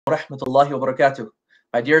Rahmatullahi wa barakatuh.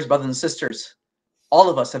 My dearest brothers and sisters, all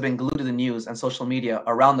of us have been glued to the news and social media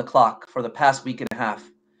around the clock for the past week and a half.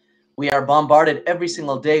 We are bombarded every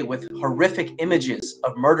single day with horrific images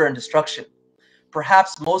of murder and destruction.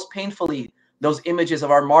 Perhaps most painfully, those images of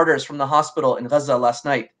our martyrs from the hospital in Gaza last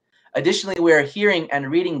night. Additionally, we are hearing and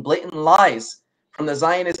reading blatant lies from the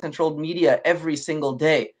Zionist-controlled media every single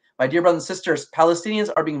day. My dear brothers and sisters, Palestinians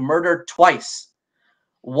are being murdered twice.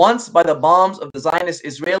 Once by the bombs of the Zionist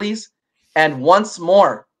Israelis, and once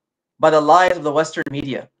more by the lies of the Western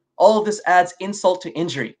media. All of this adds insult to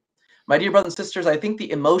injury. My dear brothers and sisters, I think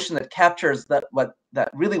the emotion that captures that what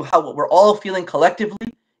we're all feeling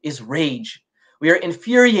collectively is rage. We are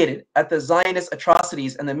infuriated at the Zionist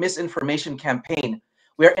atrocities and the misinformation campaign.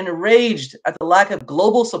 We are enraged at the lack of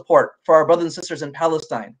global support for our brothers and sisters in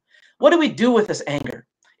Palestine. What do we do with this anger?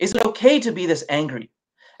 Is it okay to be this angry?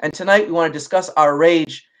 And tonight we want to discuss our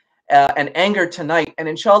rage and anger tonight, and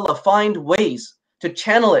inshallah find ways to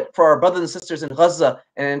channel it for our brothers and sisters in Gaza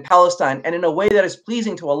and in Palestine, and in a way that is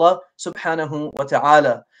pleasing to Allah subhanahu wa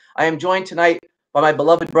ta'ala. I am joined tonight by my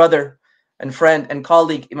beloved brother and friend and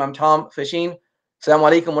colleague, Imam Tom Facchine. Assalamu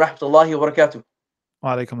alaikum wa rahmatullahi wa barakatuh.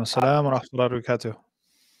 Wa alaikum assalam wa rahmatullahi wa barakatuh.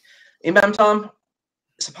 Imam Tom,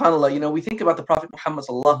 subhanAllah, we think about the Prophet Muhammad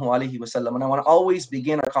sallallahu alaihi wasallam, and I want to always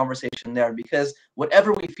begin our conversation there, because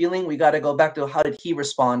whatever we're feeling, we got to go back to how did he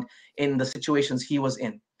respond in the situations he was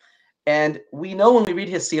in. And we know when we read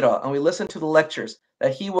his seerah and we listen to the lectures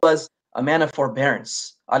that he was a man of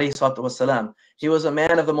forbearance, alayhi salatu wasalam. He was a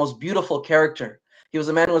man of the most beautiful character. He was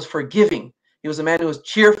a man who was forgiving. He was a man who was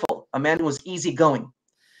cheerful, a man who was easygoing.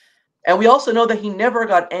 And we also know that he never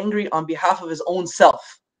got angry on behalf of his own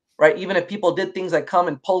self. Right? Even if people did things like come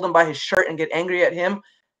and pulled him by his shirt and get angry at him,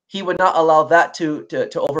 he would not allow that to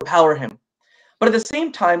overpower him. But at the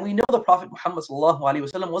same time, we know the Prophet Muhammad sallallahu alaihi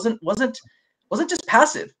wasallam wasn't just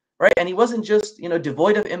passive, right? And he wasn't just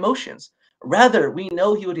devoid of emotions. Rather, we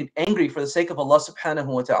know he would get angry for the sake of Allah subhanahu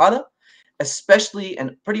wa ta'ala, especially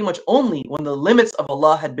and pretty much only when the limits of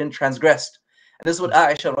Allah had been transgressed. And this is what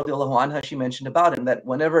Aisha radiallahu anha, she mentioned about him, that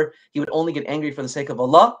whenever he would only get angry for the sake of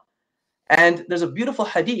Allah. And there's a beautiful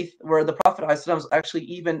hadith where the Prophet ﷺ is actually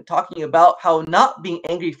even talking about how not being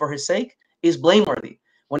angry for his sake is blameworthy.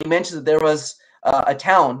 When he mentions that there was a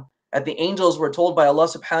town that the angels were told by Allah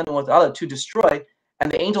subhanahu wa ta'ala to destroy, and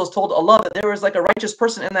the angels told Allah that there was like a righteous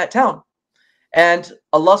person in that town. And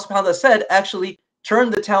Allah subhanahu wa ta'ala said, actually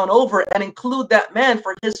turn the town over and include that man,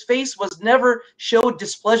 for his face was never showed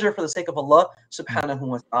displeasure for the sake of Allah subhanahu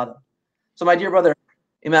wa ta'ala. So my dear brother,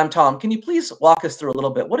 Imam Tom, can you please walk us through a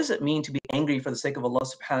little bit? What does it mean to be angry for the sake of Allah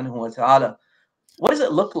subhanahu wa ta'ala? What does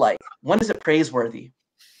it look like? When is it praiseworthy?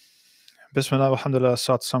 Bismillah, alhamdulillah,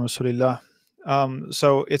 salatu rasulillah.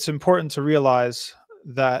 So it's important to realize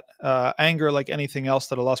that anger, like anything else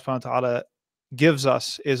that Allah subhanahu wa ta'ala gives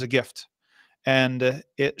us, is a gift. And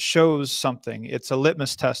it shows something. It's a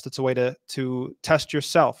litmus test. It's a way to test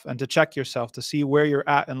yourself and to check yourself, to see where you're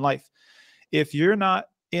at in life. If you're not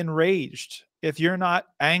enraged, if you're not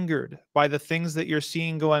angered by the things that you're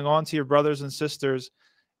seeing going on to your brothers and sisters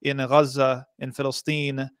in Gaza, in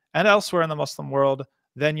Palestine, and elsewhere in the Muslim world,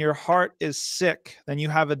 then your heart is sick. Then you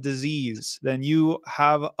have a disease. Then you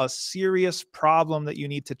have a serious problem that you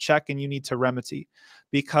need to check and you need to remedy.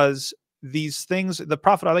 Because these things, the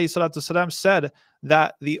Prophet ﷺ said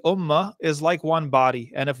that the ummah is like one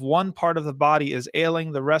body. And if one part of the body is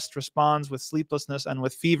ailing, the rest responds with sleeplessness and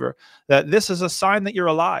with fever. That this is a sign that you're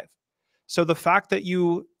alive. So the fact that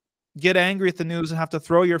you get angry at the news and have to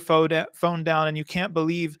throw your phone down and you can't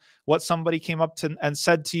believe what somebody came up to and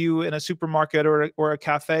said to you in a supermarket or a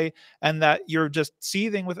cafe, and that you're just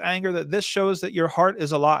seething with anger, that this shows that your heart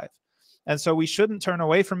is alive. And so we shouldn't turn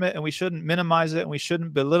away from it, and we shouldn't minimize it, and we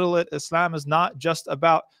shouldn't belittle it. Islam is not just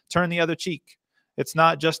about turn the other cheek. It's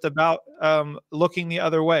not just about looking the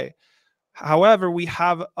other way. However, we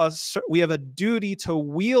have a duty to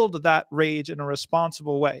wield that rage in a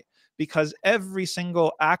responsible way, because every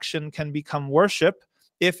single action can become worship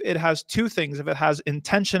if it has two things. If it has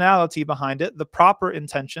intentionality behind it, the proper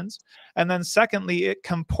intentions, and then secondly, it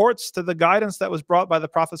comports to the guidance that was brought by the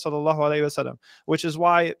Prophet ﷺ, which is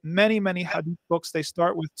why many hadith books, they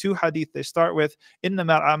start with two hadith. They start with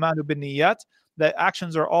إِنَّمَا الْأَعْمَالُ بِالنِّيَّاتِ, that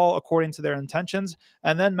actions are all according to their intentions,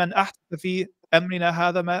 and then مَنْ أَحْدَثَ فِي أَمْرِنَا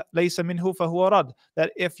هَذَا مَا لَيْسَ مِنْهُ فَهُوَ رَدٌّ,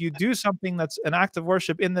 that if you do something that's an act of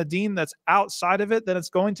worship in the deen that's outside of it, then it's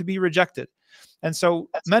going to be rejected. And so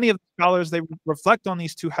many of the scholars, they reflect on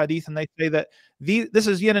these two hadith and they say that this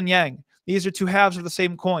is yin and yang. These are two halves of the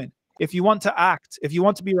same coin. If you want to act, if you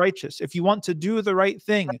want to be righteous, if you want to do the right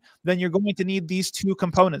thing, then you're going to need these two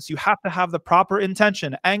components. You have to have the proper intention,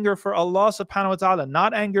 anger for Allah subhanahu wa ta'ala,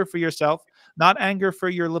 not anger for yourself, not anger for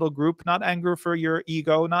your little group, not anger for your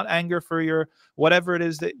ego, not anger for your whatever it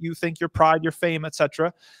is that you think, your pride, your fame,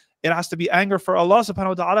 etc. It has to be anger for Allah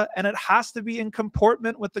subhanahu wa ta'ala, and it has to be in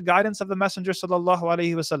comportment with the guidance of the Messenger sallallahu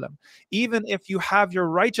alaihi wasallam. Even if you have your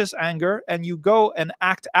righteous anger and you go and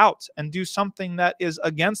act out and do something that is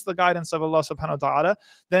against the guidance of Allah subhanahu wa ta'ala,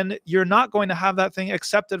 then you're not going to have that thing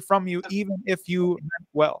accepted from you, even if you meant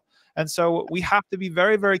well. And so we have to be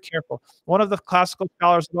very, very careful. One of the classical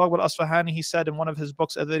scholars, al-Asfahani, he said in one of his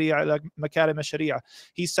books, Makarim al-Sharia,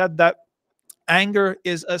 he said that anger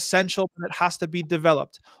is essential, but it has to be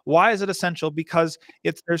developed. Why is it essential? Because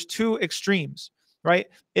there's two extremes, right?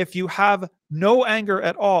 If you have no anger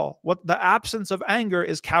at all, what the absence of anger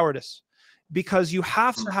is cowardice, because you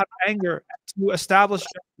have to have anger to establish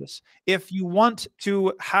justice. If you want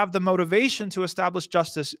to have the motivation to establish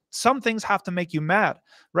justice, some things have to make you mad,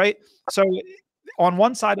 right? So on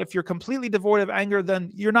one side, if you're completely devoid of anger,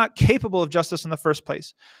 then you're not capable of justice in the first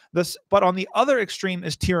place. But on the other extreme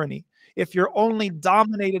is tyranny. If you're only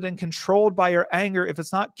dominated and controlled by your anger, if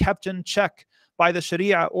it's not kept in check by the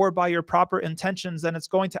Sharia or by your proper intentions, then it's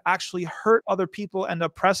going to actually hurt other people and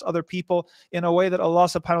oppress other people in a way that Allah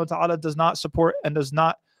subhanahu wa ta'ala does not support and does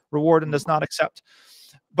not reward and does not accept.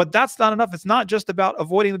 But that's not enough. It's not just about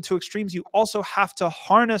avoiding the two extremes. You also have to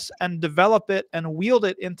harness and develop it and wield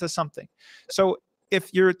it into something. So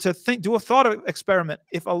if you're to do a thought experiment,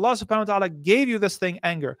 if Allah subhanahu wa ta'ala gave you this thing,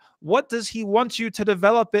 anger, what does he want you to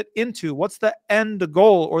develop it into? What's the end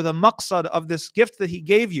goal or the maqsad of this gift that he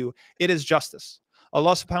gave you? It is justice.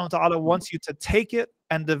 Allah subhanahu wa ta'ala wants you to take it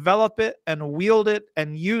and develop it and wield it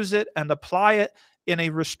and use it and apply it in a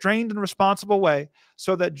restrained and responsible way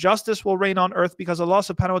so that justice will reign on earth, because Allah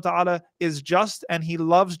subhanahu wa ta'ala is just and he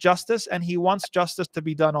loves justice and he wants justice to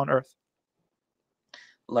be done on earth.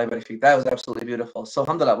 That was absolutely beautiful. So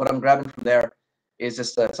alhamdulillah, what I'm grabbing from there is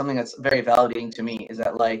just something that's very validating to me, is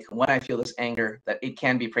that like when I feel this anger, that it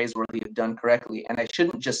can be praiseworthy if done correctly, and I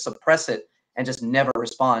shouldn't just suppress it and just never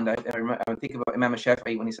respond. I think about Imam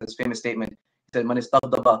Shafi'i when he said his famous statement. He said, "Man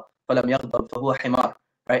istaghdaba falam yaghdab fahuwa himar."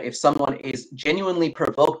 Right? If someone is genuinely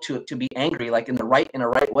provoked to be angry, like in a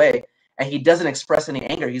right way, and he doesn't express any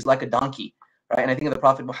anger, he's like a donkey. Right? And I think of the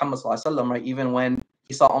Prophet Muhammad sallallahu alaihi wasallam, right? Even when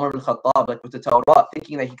he saw Umar ibn Khattab, like with the Torah,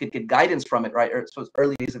 thinking that he could get guidance from it, right? Or so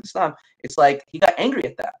early days of Islam, it's like he got angry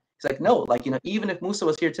at that. He's like, no, like, you know, even if Musa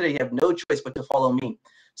was here today, you have no choice but to follow me.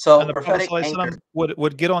 So and the prophetic Prophet anger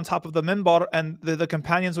would get on top of the minbar, and the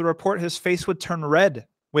companions would report his face would turn red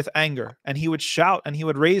with anger, and he would shout and he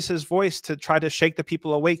would raise his voice to try to shake the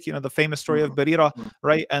people awake. You know, the famous story of Barira,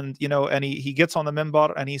 right? And you know, and he gets on the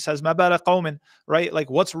minbar and he says, "Ma bala qawmin," right? Like,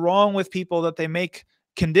 what's wrong with people that they make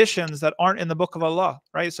conditions that aren't in the book of Allah,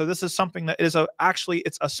 right? So this is something that is actually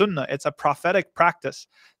it's a sunnah, it's a prophetic practice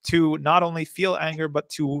to not only feel anger but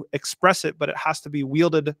to express it, but it has to be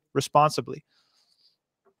wielded responsibly.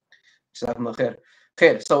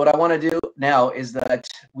 Okay, so what I want to do now is that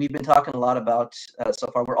we've been talking a lot about so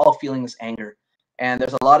far. We're all feeling this anger, and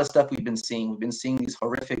there's a lot of stuff we've been seeing. We've been seeing these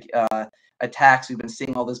horrific attacks. We've been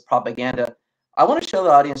seeing all this propaganda. I want to show the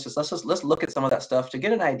audience let's look at some of that stuff to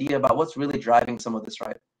get an idea about what's really driving some of this,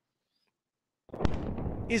 right?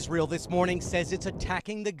 Israel this morning says it's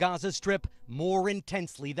attacking the Gaza Strip more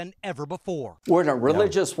intensely than ever before. We're in a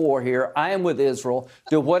religious war here. I am with Israel.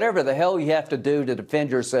 Do whatever the hell you have to do to defend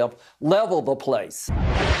yourself. Level the place.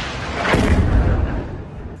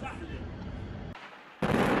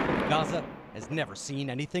 Gaza has never seen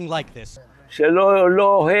anything like this.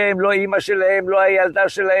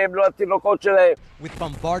 With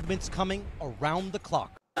bombardments coming around the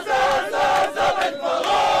clock.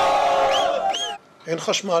 אין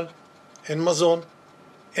חשמל, אין מזון,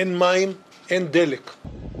 אין מים, אין דלק.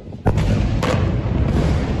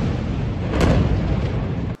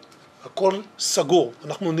 הכל סגור.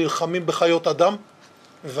 אנחנו נלחמים בחיות אדם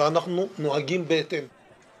ואנחנו נוהגים בהתאם.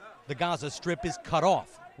 The Gaza Strip is cut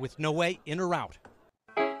off with no way in or out.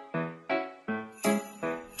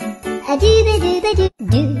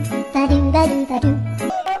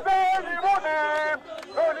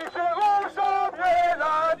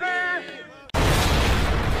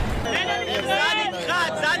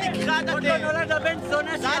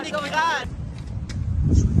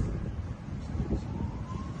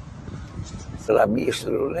 יש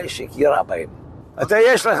לו נשק, ירה בהם. אתה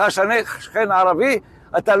יש לך שכן ערבי,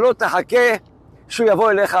 אתה לא תחכה שהוא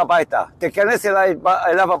יבוא אליך הביתה. תיכנס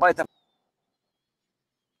אליו הביתה.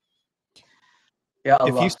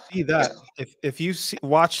 If you see that, if you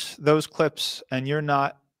watch those clips and you're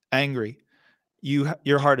not angry,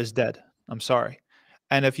 your heart is dead. I'm sorry.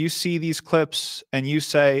 And if you see these clips and you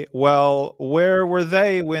say, well, where were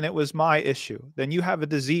they when it was my issue? Then you have a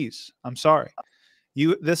disease. I'm sorry.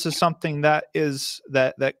 This is something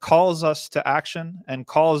that calls us to action and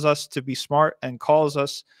calls us to be smart and calls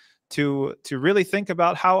us to really think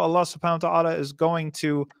about how Allah subhanahu wa ta'ala is going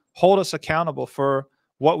to hold us accountable for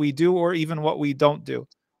what we do or even what we don't do.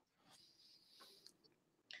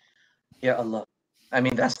 Yeah, Allah. I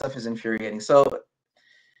mean, that stuff is infuriating. So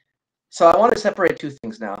I want to separate two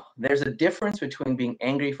things now. There's a difference between being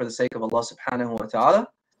angry for the sake of Allah subhanahu wa ta'ala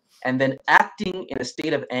and then acting in a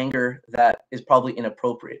state of anger that is probably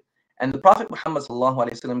inappropriate. And the Prophet Muhammad sallallahu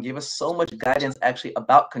alaihi wasallam gave us so much guidance actually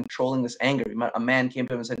about controlling this anger. A man came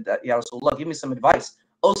to him and said, Ya Rasulullah, give me some advice.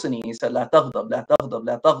 Osani, he said, La taghdab, la taghdab,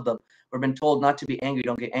 la taghdab. We've been told not to be angry,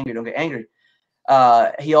 don't get angry, don't get angry.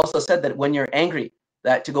 He also said that when you're angry,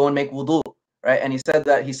 that to go and make wudu. Right, and he said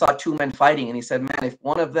that he saw two men fighting, and he said, man, if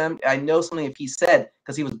one of them, I know something, if he said,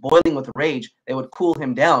 because he was boiling with rage, they would cool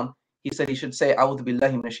him down. He said he should say, A'udhu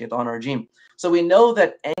billahi minash shaitanir rajim. So we know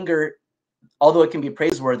that anger, although it can be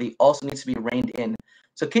praiseworthy, also needs to be reined in.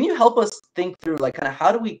 So can you help us think through, like, kind of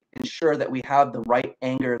how do we ensure that we have the right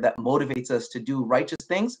anger that motivates us to do righteous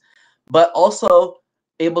things, but also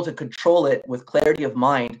able to control it with clarity of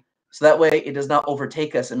mind, so that way it does not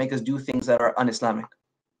overtake us and make us do things that are un-Islamic?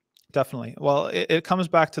 Definitely. Well, it comes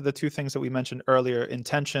back to the two things that we mentioned earlier: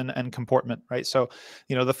 intention and comportment, right? So,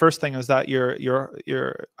 the first thing is that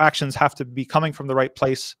your actions have to be coming from the right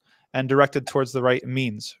place and directed towards the right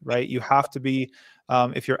means, right? You have to be,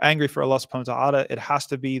 if you're angry for Allah subhanahu wa ta'ala, it has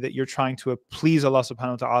to be that you're trying to please Allah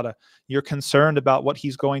subhanahu wa ta'ala. You're concerned about what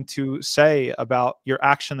he's going to say about your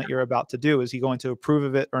action that you're about to do. Is he going to approve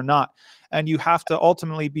of it or not? And you have to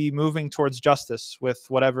ultimately be moving towards justice with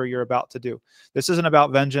whatever you're about to do. This isn't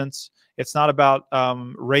about vengeance. It's not about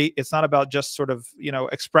rate. It's not about just sort of,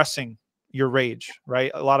 expressing your rage,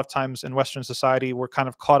 right? A lot of times in Western society, we're kind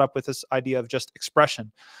of caught up with this idea of just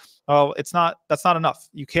expression. Well, that's not enough.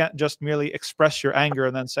 You can't just merely express your anger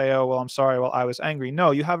and then say, oh, well, I'm sorry, well, I was angry.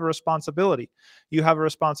 No, you have a responsibility. You have a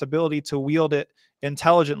responsibility to wield it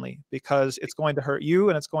intelligently, because it's going to hurt you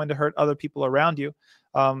and it's going to hurt other people around you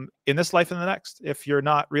in this life and the next, if you're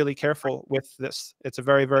not really careful with this. It's a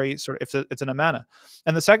very, very it's an amana.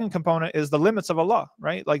 And the second component is the limits of Allah,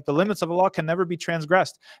 right? Like, the limits of Allah can never be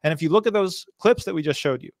transgressed. And if you look at those clips that we just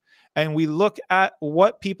showed you, and we look at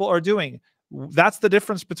what people are doing, that's the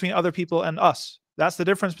difference between other people and us. That's the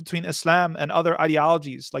difference between Islam and other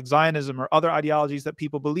ideologies like Zionism or other ideologies that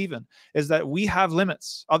people believe in, is that we have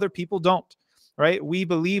limits. Other people don't, right? We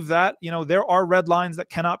believe that, there are red lines that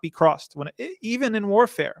cannot be crossed, even in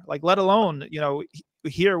warfare, like, let alone,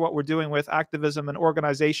 hear what we're doing with activism and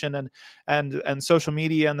organization and social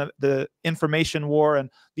media and the information war and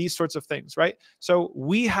these sorts of things, right? So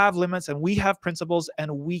we have limits and we have principles, and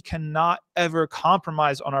we cannot ever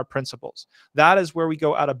compromise on our principles. That is where we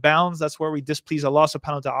go out of bounds. That's where we displease Allah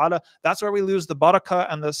subhanahu wa ta'ala. That's where we lose the barakah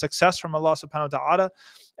and the success from Allah subhanahu wa ta'ala.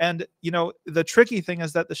 And, the tricky thing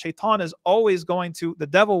is that the shaitan is always the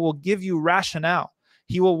devil will give you rationale.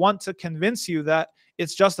 He will want to convince you that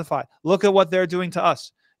it's justified. Look at what they're doing to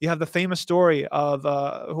us. You have the famous story of,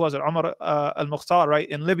 who was it? Umar al-Mukhtar, right?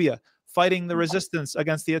 In Libya, fighting the resistance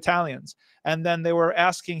against the Italians. And then they were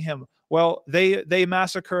asking him, well, they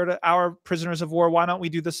massacred our prisoners of war. Why don't we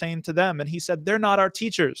do the same to them? And he said, they're not our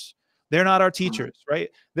teachers. They're not our teachers, right?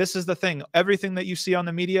 This is the thing. Everything that you see on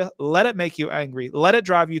the media, let it make you angry. Let it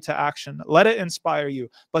drive you to action. Let it inspire you.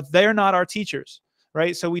 But they're not our teachers,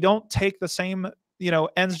 right? So we don't take the same,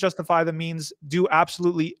 ends justify the means, do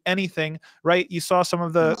absolutely anything, right? You saw some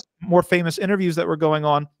of the more famous interviews that were going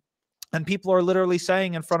on, and people are literally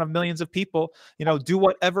saying in front of millions of people, do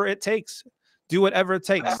whatever it takes. Do whatever it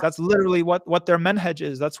takes. That's literally what their manhaj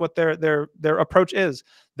is. That's what their approach is.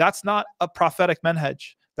 That's not a prophetic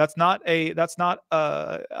manhaj. That's not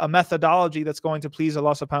a methodology that's going to please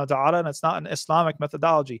Allah subhanahu wa ta'ala, and it's not an Islamic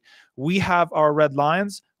methodology. We have our red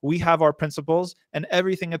lines, we have our principles, and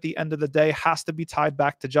everything at the end of the day has to be tied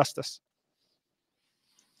back to justice.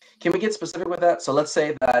 Can we get specific with that? So let's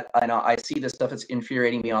say that I see this stuff that's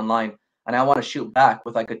infuriating me online, and I want to shoot back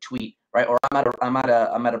with like a tweet, right? Or I'm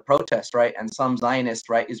at a protest, right? And some Zionist,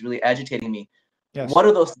 right, is really agitating me. Yes. What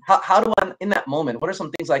are those? How do I, in that moment, what are some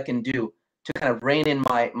things I can do to kind of rein in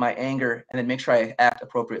my anger and then make sure I act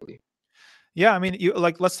appropriately? Yeah, I mean,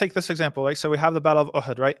 let's take this example. Like, so we have the Battle of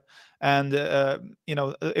Uhud, right? And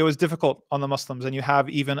it was difficult on the Muslims, and you have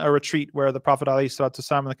even a retreat where the Prophet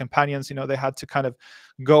ﷺ and the companions, they had to kind of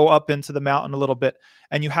go up into the mountain a little bit,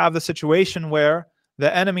 and you have the situation where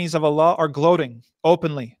the enemies of Allah are gloating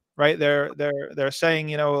openly, right? They're saying,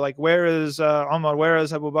 you know, like, where is Umar, where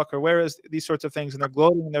is Abu Bakr, where is these sorts of things, and they're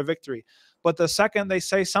gloating in their victory. But the second they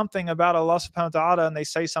say something about Allah subhanahu wa ta'ala, and they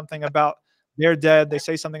say something about their dead, they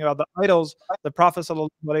say something about the idols, the Prophet sallallahu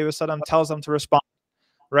alaihi wasallam tells them to respond,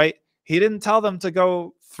 right? He didn't tell them to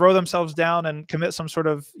go throw themselves down and commit some sort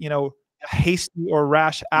of, you know, hasty or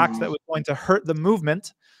rash act that was going to hurt the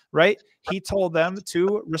movement, right? He told them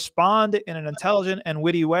to respond in an intelligent and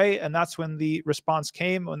witty way. And that's when the response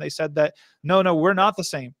came, when they said that, no, we're not the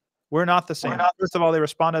same. We're not the same. First of all, they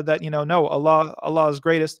responded that, you know, no, Allah is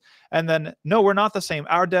greatest. And then, no, we're not the same.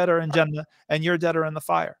 Our dead are in Jannah and your dead are in the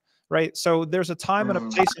fire, right? So there's a time and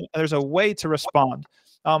a place, and there's a way to respond,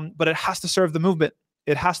 but it has to serve the movement.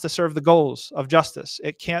 It has to serve the goals of justice.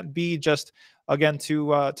 It can't be just, again,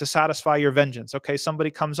 to satisfy your vengeance. Okay,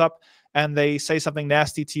 somebody comes up and they say something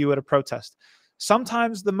nasty to you at a protest.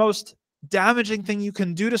 Sometimes the most damaging thing you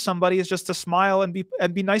can do to somebody is just to smile and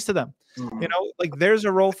be nice to them. You know, like, there's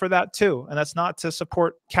a role for that too, and that's not to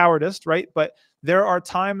support cowardice, right? But there are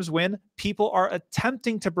times when people are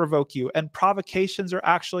attempting to provoke you, and provocations are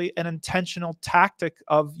actually an intentional tactic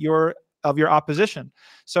of your opposition.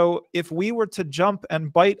 So if we were to jump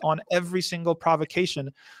and bite on every single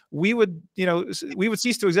provocation, we would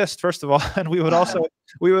cease to exist, first of all, and we would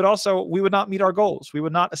not meet our goals. We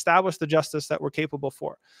would not establish the justice that we're capable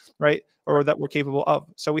for, right? Or that we're capable of.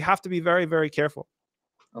 So we have to be very, very careful.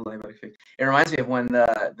 It reminds me of when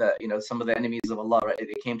some of the enemies of Allah, right,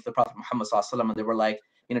 they came to the Prophet Muhammad sallallahu, and they were like,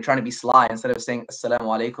 you know, trying to be sly. Instead of saying assalamu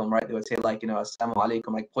alaikum, right, they would say, like, you know, assalamu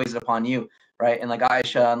alaikum, like, poison upon you, right? And like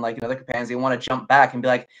Aisha and like, you know, other companions, they want to jump back and be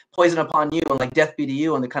like, poison upon you, and like, death be to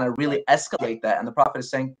you, and they kind of really escalate that. And the Prophet is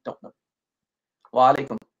saying, don't know, wa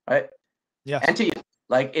alaikum, right? Yeah. And to you,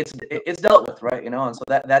 like, it's dealt with, right? You know, and so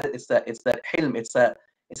that it's that hilm, it's that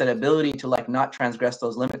ability to like not transgress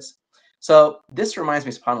those limits. So this reminds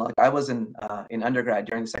me, subhanAllah, like, I was in undergrad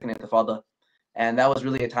during the second Intifada, and that was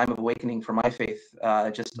really a time of awakening for my faith.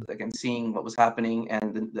 Just again seeing what was happening,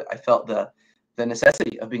 and I felt the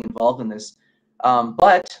necessity of being involved in this.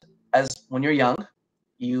 But as when you're young,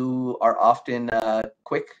 you are often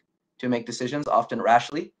quick to make decisions, often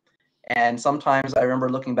rashly. And sometimes I remember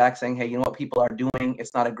looking back saying, hey, you know what people are doing?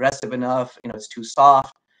 It's not aggressive enough. You know, it's too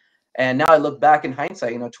soft. And now I look back in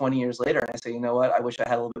hindsight, you know, 20 years later, and I say, you know what? I wish I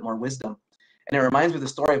had a little bit more wisdom. And it reminds me of the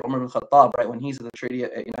story of Umar ibn Khattab, right? When he's at the treaty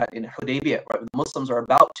in Hudaybiyah, right? The Muslims are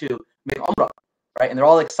about to make Umrah, right? And they're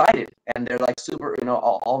all excited, and they're like super, you know,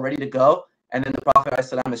 all ready to go. And then the Prophet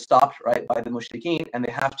ﷺ is stopped, right, by the mushrikeen, and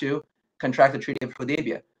they have to contract the treaty of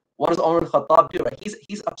Hudaybiyah. What does Umar ibn Khattab do? Right?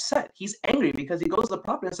 He's upset. He's angry because he goes to the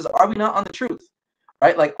Prophet and says, are we not on the truth?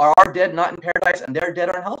 Right? Like, are our dead not in paradise and their dead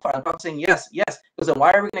are in hellfire? And the Prophet saying, yes. Because then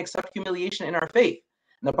why are we going to accept humiliation in our faith?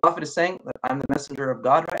 And the Prophet is saying that I'm the messenger of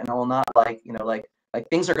God, right? And I will not, like, you know, like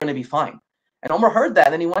things are going to be fine. And Umar heard that,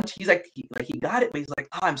 and then he went, he got it, but he's like,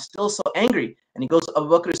 I'm still so angry. And he goes to Abu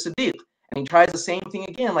Bakr as-Siddiq, and he tries the same thing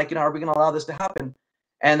again, like, you know, are we going to allow this to happen?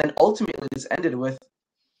 And then ultimately this ended with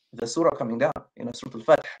the surah coming down, you know, Surah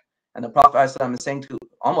Al-Fath. And the Prophet ﷺ is saying to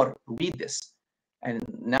Umar, read this. And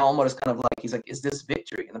now Umar is kind of like, he's like, is this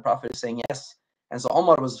victory? And the Prophet is saying yes. And so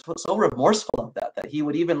Umar was so remorseful of that he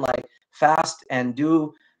would even like fast and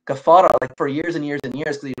do kafara like for years and years and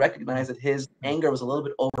years, because he recognized that his anger was a little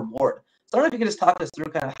bit overboard. So I don't know if you could just talk us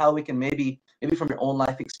through kind of how we can maybe from your own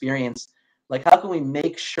life experience, like how can we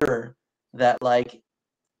make sure that like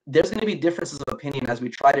there's going to be differences of opinion as we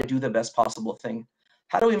try to do the best possible thing.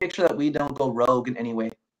 How do we make sure that we don't go rogue in any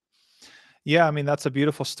way? Yeah, I mean, that's a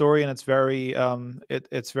beautiful story, and it's very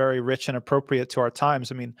it's very rich and appropriate to our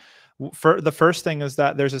times. I mean, for the first thing is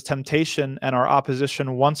that there's this temptation, and our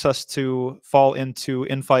opposition wants us to fall into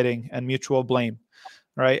infighting and mutual blame,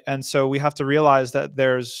 right? And so we have to realize that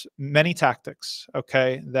there's many tactics,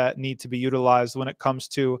 okay, that need to be utilized when it comes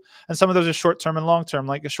to, and some of those are short-term and long-term.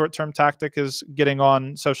 Like a short-term tactic is getting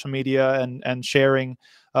on social media and sharing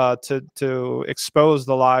to expose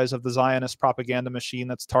the lies of the Zionist propaganda machine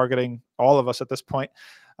that's targeting all of us at this point,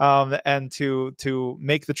 and to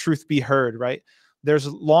make the truth be heard, right? There's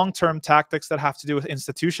long-term tactics that have to do with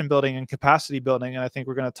institution building and capacity building, and I think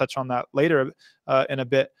we're going to touch on that later in a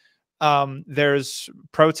bit. There's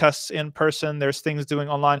protests in person, there's things doing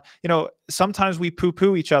online. You know, sometimes we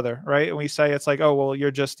poo-poo each other, right? And we say it's like, oh, well,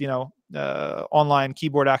 you're just, you know, online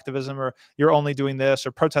keyboard activism, or you're only doing this,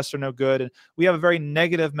 or protests are no good. And we have a very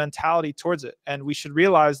negative mentality towards it. And we should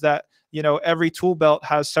realize that, you know, every tool belt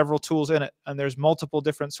has several tools in it, and there's multiple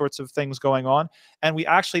different sorts of things going on. And we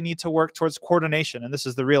actually need to work towards coordination. And this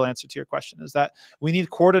is the real answer to your question, is that we need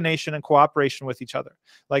coordination and cooperation with each other.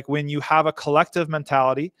 Like when you have a collective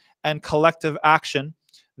mentality and collective action,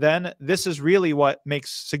 then this is really what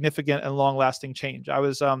makes significant and long-lasting change. I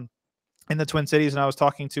was in the Twin Cities, and I was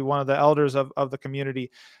talking to one of the elders of the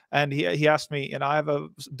community, and he asked me, and I have a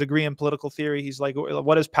degree in political theory. He's like,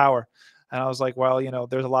 "What is power?" And I was like, "Well,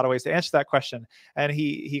 there's a lot of ways to answer that question." And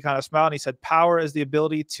he kind of smiled and he said, "Power is the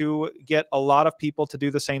ability to get a lot of people to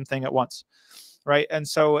do the same thing at once." Right. And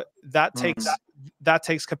so that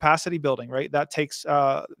takes capacity building, right? That takes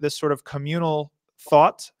this sort of communal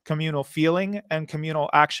thought, communal feeling, and communal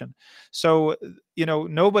action. So,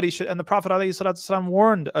 nobody should, and the Prophet ﷺ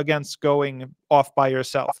warned against going off by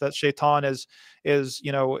yourself, that shaitan is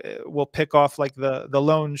will pick off like the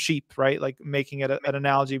lone sheep, right? Like making it an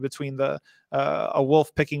analogy between a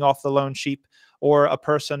wolf picking off the lone sheep, or a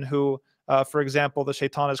person who, for example, the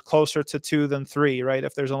shaitan is closer to 2 than 3, right?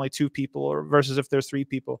 If there's only 2 people, or versus if there's 3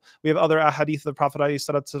 people. We have other ahadith of the Prophet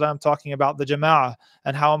ﷺ talking about the jama'ah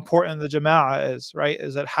and how important the jama'ah is, right?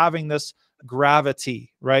 Is that having this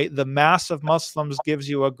gravity, right? The mass of Muslims gives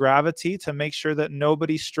you a gravity to make sure that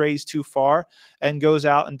nobody strays too far and goes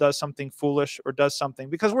out and does something foolish, or does something,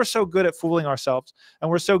 because we're so good at fooling ourselves, and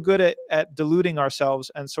we're so good at deluding ourselves,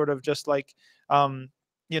 and sort of just like,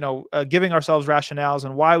 giving ourselves rationales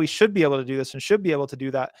and why we should be able to do this and should be able to do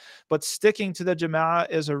that. But sticking to the jama'ah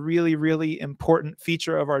is a really, really important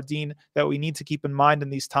feature of our deen that we need to keep in mind in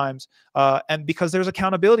these times. And because there's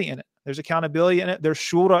accountability in it. There's accountability in it. There's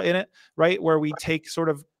shura in it, right? Where we take sort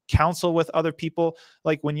of counsel with other people.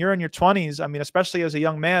 Like when you're in your 20s, I mean, especially as a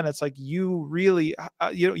young man, it's like you really,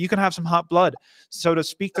 you can have some hot blood. So to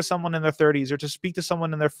speak to someone in their 30s, or to speak to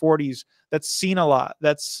someone in their 40s that's seen a lot,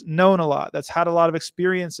 that's known a lot, that's had a lot of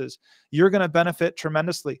experiences, you're going to benefit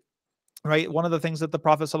tremendously. Right. One of the things that the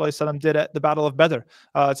Prophet ﷺ did at the Battle of Badr,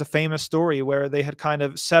 it's a famous story where they had kind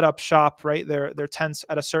of set up shop, right, their tents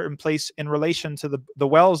at a certain place in relation to the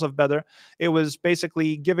wells of Badr. It was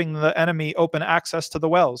basically giving the enemy open access to the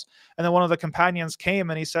wells. And then one of the companions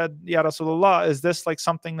came and he said, "Ya Rasulullah, is this like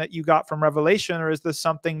something that you got from revelation, or is this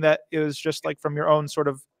something that is just like from your own sort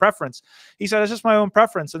of preference?" He said, "It's just my own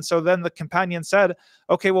preference." And so then the companion said,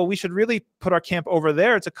 "Okay, well, we should really put our camp over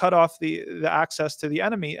there to cut off the access to the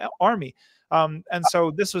enemy army." And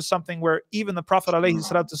so this was something where even the Prophet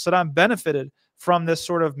ﷺ benefited from this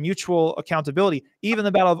sort of mutual accountability. Even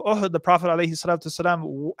the Battle of Uhud, the Prophet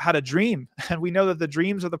ﷺ had a dream. And we know that the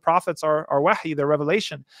dreams of the prophets are wahi, they're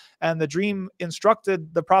revelation. And the dream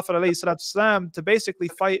instructed the Prophet ﷺ to basically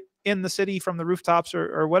fight in the city from the rooftops,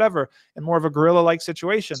 or whatever, in more of a guerrilla-like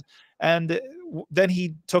situation. And then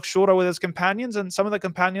he took shura with his companions, and some of the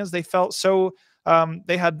companions, they felt so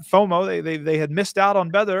they had FOMO, they had missed out on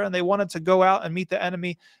Badr, and they wanted to go out and meet the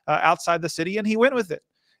enemy outside the city, and he went with it,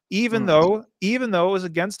 even though it was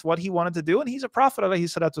against what he wanted to do, and he's a prophet, alayhi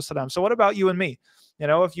salatu wasalam. So what about you and me?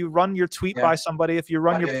 If you run your tweet by somebody, if you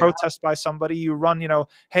run your protest by somebody, you run,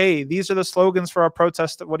 hey, these are the slogans for our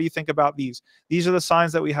protest. What do you think about these? These are the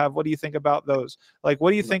signs that we have. What do you think about those? Like, what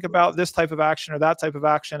do you think about this type of action or that type of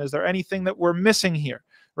action? Is there anything that we're missing here?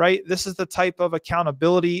 Right? This is the type of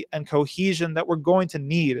accountability and cohesion that we're going to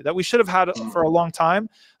need, that we should have had for a long time.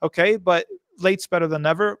 Okay. But late's better than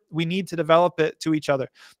never. We need to develop it to each other.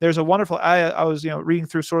 There's a wonderful ayah. I was, reading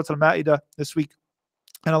through Surah Al-Ma'idah this week,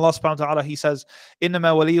 and Allah subhanahu wa ta'ala, he says,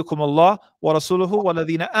 "Innama waliyukum Allah wa rasuluhu wa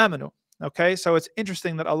ladhina amanu." Okay. So it's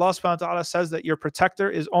interesting that Allah subhanahu wa ta'ala says that your protector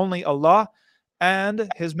is only Allah and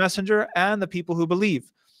his messenger and the people who believe.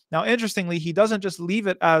 Now, interestingly, he doesn't just leave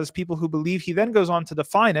it as people who believe. He then goes on to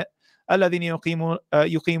define it. الَّذِينَ يُقِيمُونَ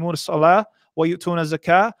الصَّلَاةَ وَيُؤْتُونَ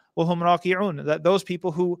الزَّكَاةَ وَهُمْ رَاكِعُونَ. That those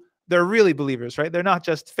people who, they're really believers, right? They're not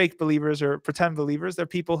just fake believers or pretend believers. They're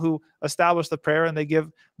people who establish the prayer and they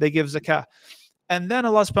give zakah. And then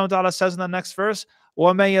Allah subhanahu wa ta'ala says in the next verse,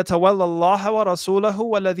 وَمَن يَتَوَلَّ اللَّهَ وَرَسُولَهُ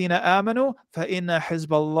وَالَّذِينَ آمَنُوا فَإِنَّ حِزْبَ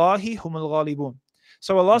اللَّهِ هُمُ الْغَالِبُونَ.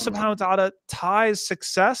 So Allah subhanahu wa ta'ala ties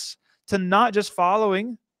success to not just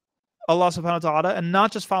following Allah subhanahu wa ta'ala and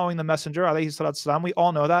not just following the messenger, alayhi salatu salam, we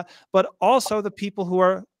all know that, but also the people who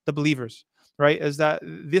are the believers, right? Is that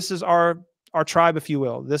this is our tribe, if you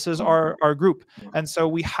will. This is our group. And so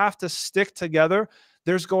we have to stick together.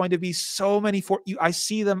 There's going to be so many I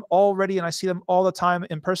see them already, and I see them all the time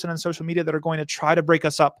in person and social media that are going to try to break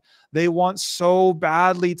us up. They want so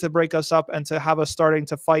badly to break us up and to have us starting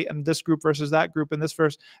to fight, and this group versus that group, and this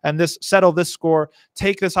verse, and this, settle this score,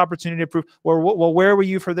 take this opportunity to prove, well, where were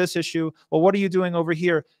you for this issue? Well, what are you doing over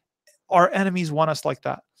here? Our enemies want us like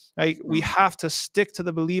that. Right? We have to stick to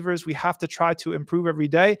the believers. We have to try to improve every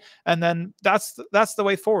day. And then that's the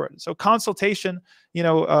way forward. So consultation,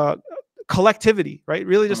 collectivity, right?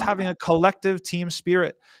 Really just having a collective team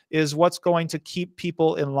spirit is what's going to keep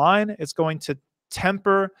people in line. It's going to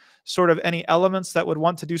temper sort of any elements that would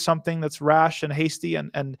want to do something that's rash and hasty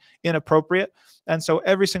and inappropriate. And so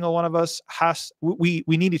every single one of us we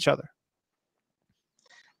need each other.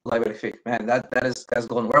 Man, that's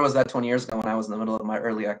golden. Where was that 20 years ago when I was in the middle of my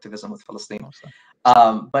early activism with Palestine?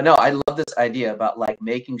 But no, I love this idea about like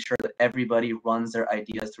making sure that everybody runs their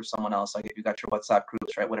ideas through someone else. Like if you got your WhatsApp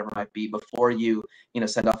groups, right, whatever it might be, before you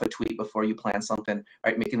send off a tweet, before you plan something,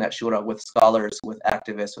 right, making that shura with scholars, with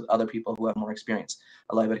activists, with other people who have more experience.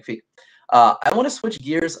 Allah yabarik feek. I want to switch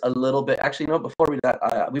gears a little bit. Actually, before we do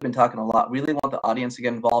that, we've been talking a lot. Really want the audience to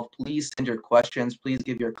get involved. Please send your questions. Please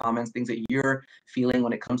give your comments, things that you're feeling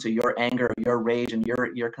when it comes to your anger, your rage, and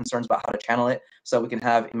your concerns about how to channel it, so we can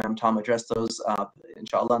have Imam Tom address those,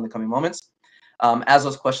 inshallah, in the coming moments. As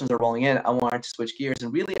those questions are rolling in, I wanted to switch gears,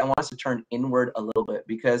 and really, I want us to turn inward a little bit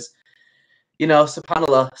because,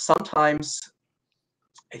 subhanAllah, sometimes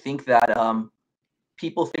I think that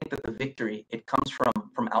people think that the victory, it comes from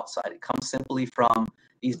outside. It comes simply from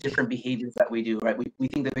these different behaviors that we do, right? We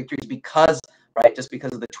think the victory is because, right, just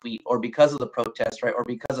because of the tweet or because of the protest, right, or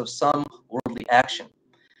because of some worldly action.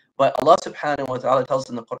 But Allah subhanahu wa ta'ala tells us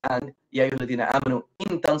in the Quran, Ya ayyuhalladhina amanu,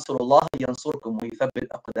 in tansurullaha yansurkum wa yuthabbit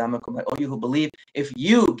aqdamakum. Like, oh, you who believe, if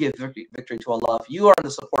you give victory to Allah, if you are in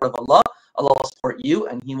the support of Allah, Allah will support you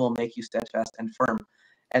and He will make you steadfast and firm.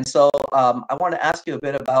 And so I want to ask you a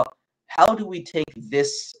bit about how do we take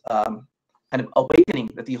this kind of awakening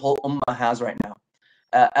that the whole ummah has right now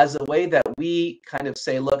as a way that we kind of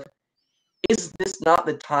say, look, is this not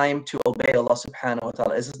the time to obey Allah subhanahu wa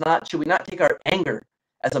ta'ala? Should we not take our anger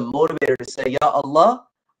as a motivator to say, Ya Allah,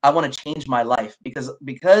 I want to change my life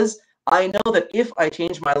because I know that if I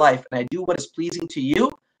change my life and I do what is pleasing to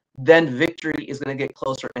you, then victory is going to get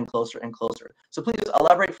closer and closer and closer. So please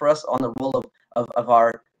elaborate for us on the role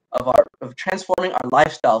of transforming our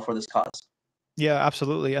lifestyle for this cause. Yeah,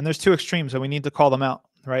 absolutely. And there's two extremes and we need to call them out,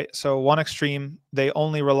 right? So one extreme, they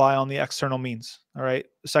only rely on the external means, all right?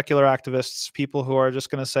 Secular activists, people who are just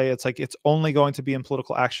going to say it's like it's only going to be in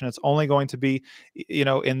political action. It's only going to be,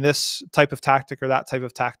 in this type of tactic or that type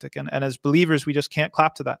of tactic. And as believers, we just can't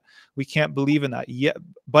clap to that. We can't believe in that yet.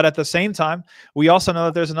 But at the same time, we also know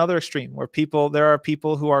that there's another extreme where there are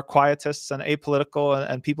people who are quietists and apolitical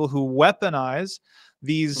and people who weaponize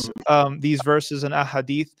these verses and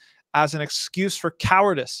ahadith as an excuse for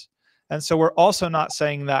cowardice. And so we're also not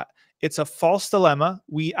saying that. It's a false dilemma.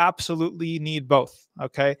 We absolutely need both,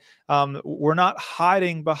 okay? We're not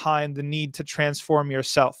hiding behind the need to transform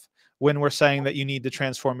yourself when we're saying that you need to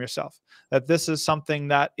transform yourself. That this is something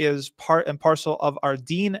that is part and parcel of our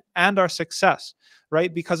deen and our success,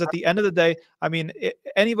 right? Because at the end of the day, I mean,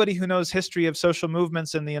 anybody who knows history of social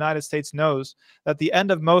movements in the United States knows that the end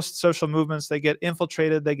of most social movements, they get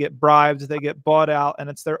infiltrated, they get bribed, they get bought out, and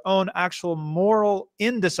it's their own actual moral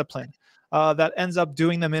indiscipline that ends up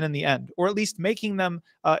doing them in the end, or at least making them,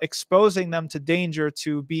 exposing them to danger,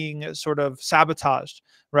 to being sort of sabotaged,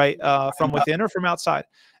 right, from within or from outside.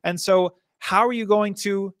 And so how are you going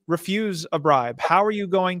to refuse a bribe? How are you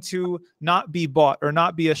going to not be bought or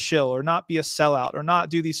not be a shill or not be a sellout or not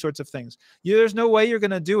do these sorts of things? There's no way you're going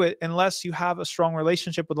to do it unless you have a strong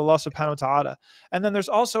relationship with Allah subhanahu wa ta'ala. And then there's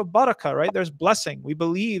also barakah, right? There's blessing. We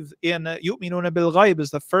believe in yu'minuna bil ghaib is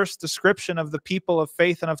the first description of the people of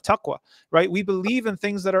faith and of taqwa, right? We believe in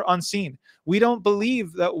things that are unseen. We don't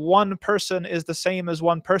believe that one person is the same as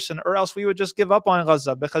one person, or else we would just give up on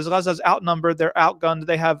Gaza, because Gaza's outnumbered, they're outgunned,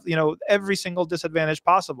 they have, every single disadvantage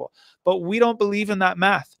possible. But we don't believe in that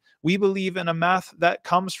math. We believe in a math that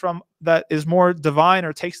comes from, that is more divine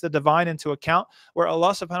or takes the divine into account, where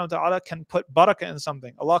Allah subhanahu wa ta'ala can put barakah in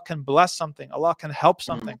something. Allah can bless something. Allah can help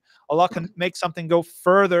something. Allah can make something go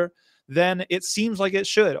further than it seems like it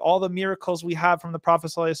should. All the miracles we have from the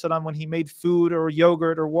Prophet ﷺ when he made food or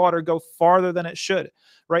yogurt or water go farther than it should,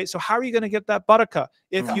 right? So how are you going to get that barakah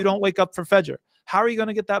if you don't wake up for Fajr? How are you going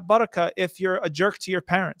to get that barakah if you're a jerk to your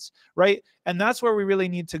parents, right? And that's where we really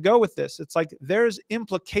need to go with this. It's like there's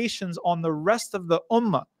implications on the rest of the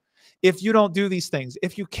ummah if you don't do these things.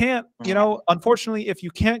 If you can't, unfortunately, if you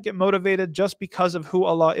can't get motivated just because of who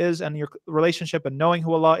Allah is and your relationship and knowing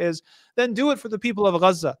who Allah is, then do it for the people of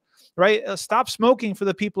Gaza, right? Stop smoking for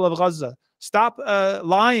the people of Gaza. Stop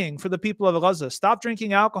lying for the people of Gaza. Stop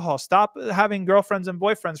drinking alcohol. Stop having girlfriends and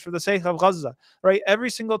boyfriends for the sake of Gaza, right? Every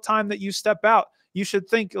single time that you step out, you should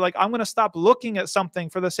think like, I'm going to stop looking at something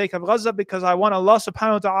for the sake of Gaza because I want Allah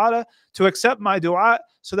subhanahu wa ta'ala to accept my dua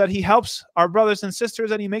so that He helps our brothers and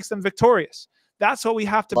sisters and He makes them victorious. That's what we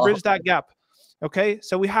have to bridge that gap. Okay.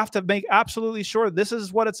 So we have to make absolutely sure this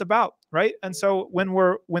is what it's about. Right. And so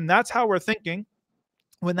when that's how we're thinking,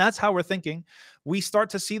 when that's how we're thinking, we start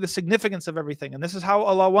to see the significance of everything. And this is how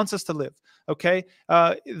Allah wants us to live. Okay.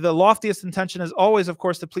 The loftiest intention is always, of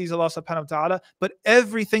course, to please Allah subhanahu wa ta'ala. But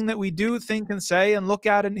everything that we do, think, and say, and look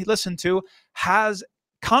at and listen to has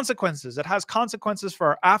consequences. It has consequences for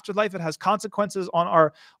our afterlife. It has consequences on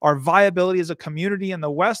our viability as a community in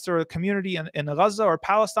the West, or a community in Gaza or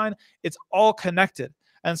Palestine. It's all connected.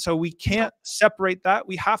 And so we can't separate that.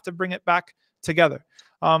 We have to bring it back together.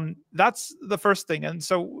 That's the first thing. And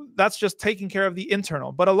so that's just taking care of the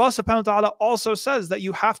internal. But Allah subhanahu wa ta'ala also says that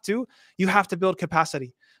you have to build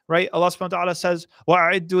capacity, right? Allah subhanahu wa ta'ala says,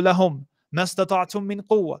 وَأَعِدُّ لَهُمْ مَا اسْتَطَعْتُم مِّن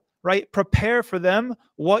قُوَّةٍ, right? Prepare for them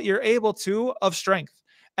what you're able to of strength.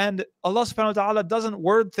 And Allah subhanahu wa ta'ala doesn't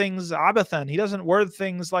word things abathan. He doesn't word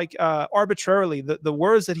things like arbitrarily. The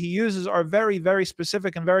words that he uses are very, very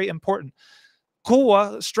specific and very important.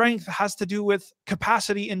 Quwwa, strength, has to do with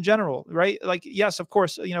capacity in general, right? Like, yes, of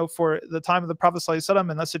course, for the time of the Prophet ﷺ,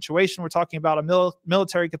 in that situation, we're talking about a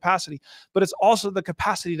military capacity, but it's also the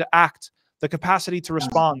capacity to act, the capacity to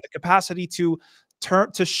respond, the capacity to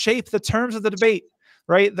shape the terms of the debate,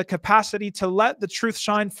 right? The capacity to let the truth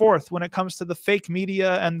shine forth when it comes to the fake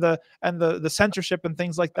media and the censorship and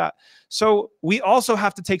things like that. So we also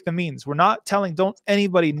have to take the means. We're not telling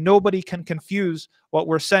nobody can confuse what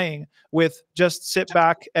we're saying with just sit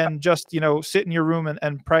back and just, sit in your room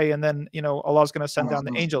and pray, and then, Allah's going to send down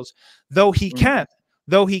the angels. Though he can,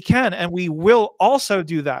 and we will also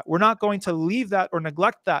do that. We're not going to leave that or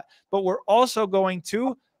neglect that, but we're also going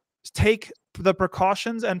to take the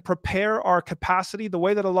precautions and prepare our capacity the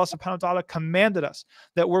way that Allah subhanahu wa ta'ala commanded us,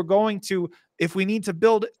 that we're going to, if we need to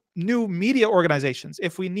build new media organizations,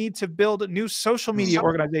 if we need to build new social media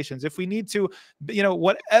organizations, if we need to,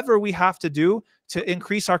 whatever we have to do to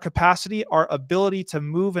increase our capacity, our ability to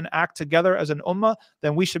move and act together as an ummah,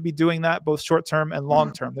 then we should be doing that both short term and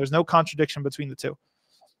long term. There's no contradiction between the two.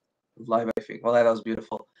 Well, that was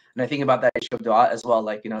beautiful. And I think about that issue of dua as well.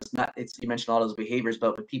 Like, you mentioned all those behaviors,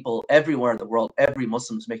 but with people everywhere in the world, every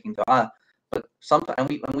Muslim is making dua. But sometimes,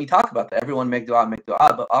 when we talk about that, everyone make dua,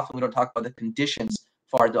 but often we don't talk about the conditions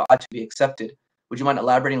for our dua to be accepted. Would you mind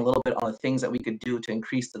elaborating a little bit on the things that we could do to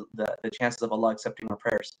increase the chances of Allah accepting our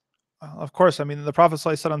prayers? Of course. I mean, the Prophet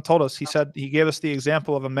ﷺ told us, he gave us the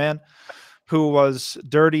example of a man who was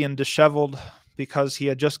dirty and disheveled because he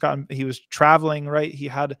was traveling, right?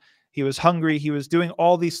 He was hungry. He was doing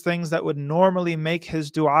all these things that would normally make his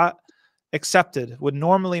dua accepted, would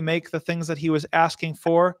normally make the things that he was asking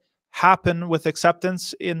for happen with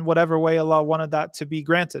acceptance in whatever way Allah wanted that to be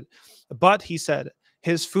granted. But he said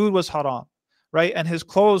his food was haram, right? And his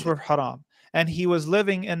clothes were haram. And he was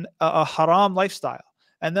living in a haram lifestyle.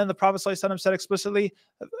 And then the Prophet ﷺ said explicitly,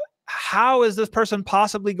 how is this person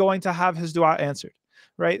possibly going to have his dua answered?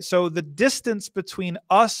 Right? So the distance between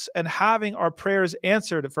us and having our prayers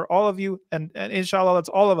answered, for all of you, and inshallah, that's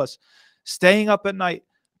all of us, staying up at night,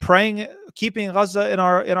 praying, keeping Gaza in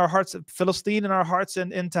our hearts, Palestine in our hearts,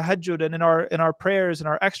 and in tahajjud, and in our prayers, and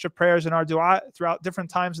our extra prayers, and our dua throughout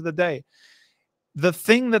different times of the day. The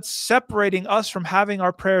thing that's separating us from having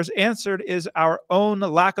our prayers answered is our own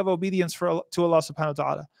lack of obedience to Allah subhanahu wa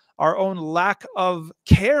ta'ala, our own lack of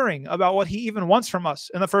caring about what he even wants from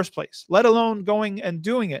us in the first place, let alone going and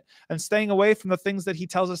doing it and staying away from the things that he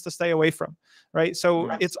tells us to stay away from, right?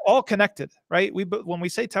 So it's all connected, right? When we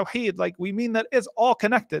say tawheed, like, we mean that it's all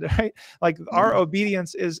connected, right? Like, our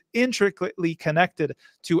obedience is intricately connected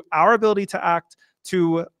to our ability to act,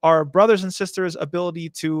 to our brothers and sisters' ability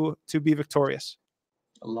to be victorious.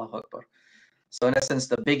 Allahu Akbar. So in essence,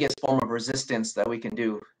 the biggest form of resistance that we can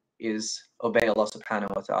do is obey Allah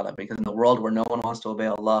subhanahu wa ta'ala, because in the world where no one wants to obey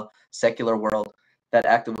Allah, secular world, that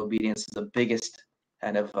act of obedience is the biggest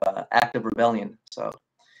kind of act of rebellion. So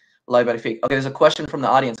Allah barik feek. Okay, there's a question from the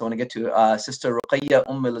audience I want to get to. Sister Ruqayya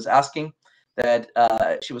Ummil is asking that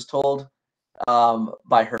she was told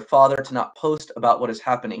by her father to not post about what is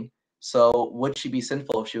happening. So would she be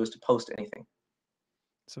sinful if she was to post anything?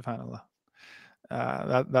 SubhanAllah.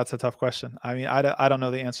 That's a tough question. I mean, I don't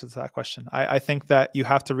know the answer to that question. I think that you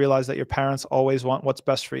have to realize that your parents always want what's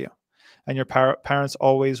best for you, and your parents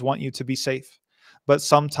always want you to be safe. But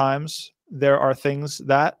sometimes there are things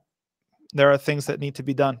that need to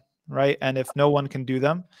be done, right? And if no one can do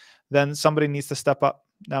them, then somebody needs to step up.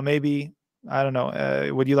 Now, maybe, I don't know.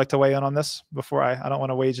 Would you like to weigh in on this before I don't want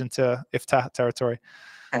to wade into iftah territory?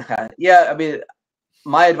 Yeah, I mean,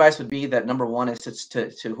 my advice would be that number one is to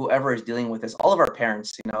whoever is dealing with this, all of our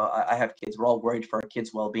parents, I have kids, we're all worried for our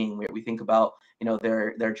kids' well-being. We think about,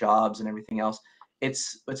 their jobs and everything else.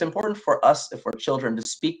 It's important for us, if we're children, to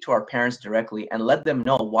speak to our parents directly and let them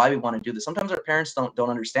know why we want to do this. Sometimes our parents don't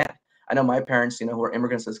understand. I know my parents, who are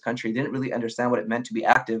immigrants to this country, didn't really understand what it meant to be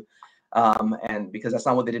active, and because that's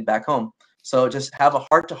not what they did back home. So just have a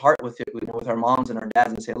heart-to-heart with with our moms and our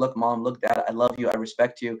dads and say, look, mom, look, dad, I love you, I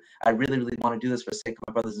respect you, I really, really want to do this for the sake of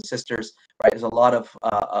my brothers and sisters, right? There's a lot of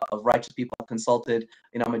righteous people I've consulted,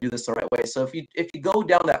 I'm gonna do this the right way. So if you go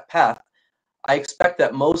down that path, I expect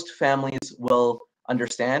that most families will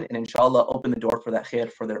understand and inshallah open the door for that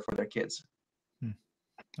khair for their kids.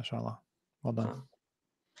 Inshallah. Well done.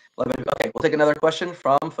 Okay, we'll take another question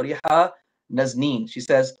from Fariha Nazneen. She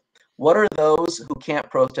says, what are those who can't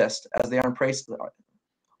protest as they are in places?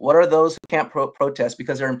 What are those who can't protest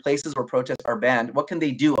because they're in places where protests are banned? What can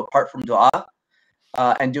they do apart from dua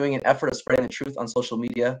and doing an effort of spreading the truth on social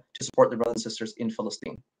media to support their brothers and sisters in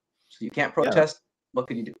Palestine? So you can't protest. What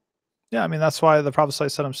can you do? Yeah, I mean, that's why the Prophet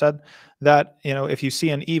ﷺ said that, if you see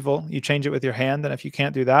an evil, you change it with your hand. And if you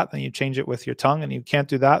can't do that, then you change it with your tongue. And you can't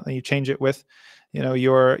do that, then you change it with,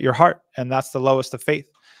 your heart. And that's the lowest of faith.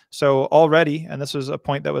 So already, and this was a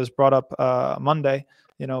point that was brought up Monday,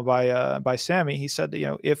 by Sammy, he said,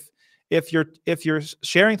 if you're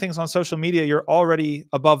sharing things on social media, you're already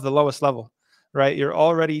above the lowest level, right? You're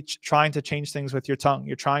already trying to change things with your tongue.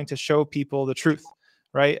 You're trying to show people the truth,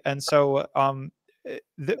 right? And so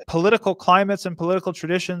the political climates and political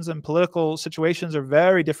traditions and political situations are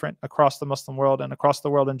very different across the Muslim world and across the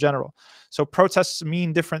world in general. So protests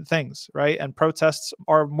mean different things, right? And protests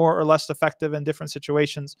are more or less effective in different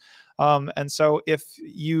situations. And so if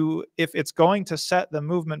it's going to set the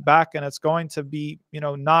movement back and it's going to be,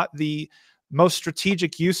 not the most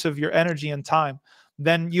strategic use of your energy and time,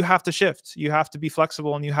 then you have to shift. You have to be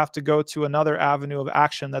flexible and you have to go to another avenue of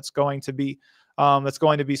action that's going to be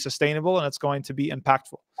sustainable and it's going to be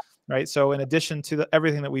impactful, right? So in addition to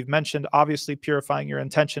everything that we've mentioned, obviously purifying your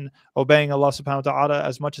intention, obeying Allah subhanahu wa ta'ala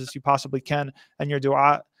as much as you possibly can, and your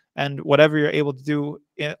dua, and whatever you're able to do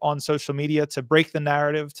on social media to break the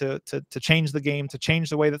narrative, to change the game, to change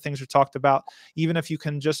the way that things are talked about. Even if you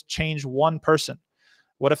can just change one person,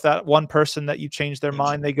 what if that one person that you change their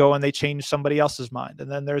mind, they go and they change somebody else's mind, and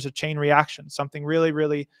then there's a chain reaction? Something really,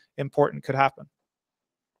 really important could happen.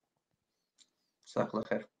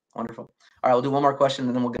 Wonderful. All right, we'll do one more question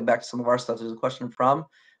and then we'll get back to some of our stuff. There's a question from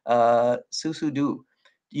Susu Du. Do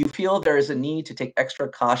you feel there is a need to take extra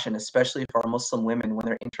caution, especially for Muslim women when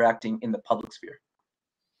they're interacting in the public sphere?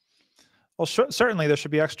 Well, certainly there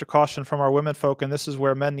should be extra caution from our women folk, and this is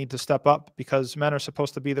where men need to step up, because men are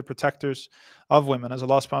supposed to be the protectors of women, as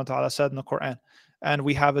Allah subhanahu wa ta'ala said in the Quran. And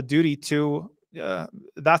we have a duty to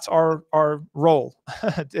that's our role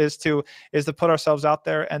is to put ourselves out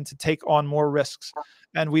there and to take on more risks.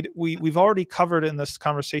 And we've already covered in this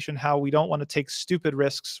conversation how we don't want to take stupid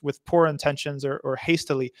risks with poor intentions or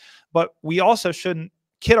hastily, but we also shouldn't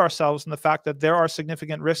kid ourselves in the fact that there are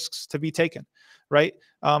significant risks to be taken, right?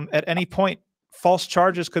 At any point, false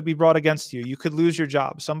charges could be brought against you. You could lose your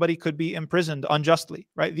job. Somebody could be imprisoned unjustly,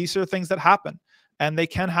 right? These are things that happen, and they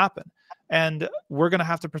can happen. And we're going to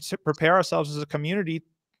have to prepare ourselves as a community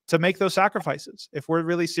to make those sacrifices. If we're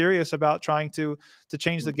really serious about trying to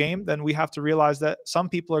change the game, then we have to realize that some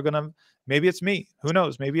people are going to, maybe it's me, who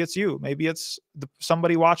knows, maybe it's you, maybe it's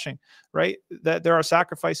somebody watching, right? That there are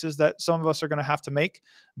sacrifices that some of us are going to have to make.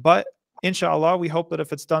 But inshallah, we hope that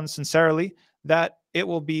if it's done sincerely, that it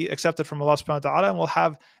will be accepted from Allah subhanahu wa ta'ala and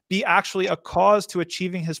will be actually a cause to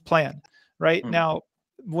achieving his plan, right? Now,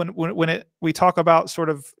 when we talk about sort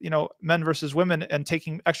of, men versus women and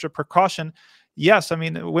taking extra precaution, yes, I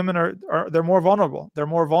mean, women they're more vulnerable. They're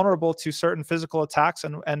more vulnerable to certain physical attacks,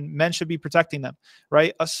 and men should be protecting them,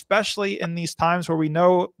 right? Especially in these times where we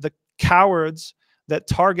know the cowards that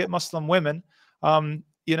target Muslim women,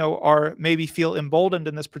 are maybe feel emboldened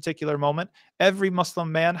in this particular moment. Every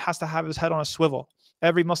Muslim man has to have his head on a swivel.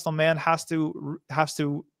 Every Muslim man has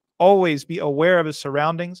to always be aware of his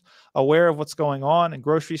surroundings, aware of what's going on in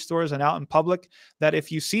grocery stores and out in public, that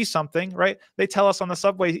if you see something, right, they tell us on the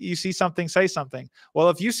subway, you see something, say something.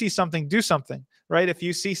 Well, if you see something, do something, right? If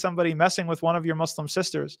you see somebody messing with one of your Muslim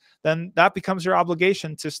sisters, then that becomes your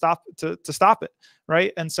obligation to stop it,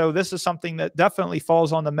 right? And so this is something that definitely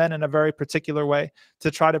falls on the men in a very particular way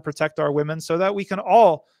to try to protect our women, so that we can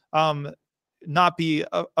all not be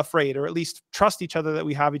afraid, or at least trust each other that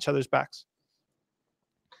we have each other's backs.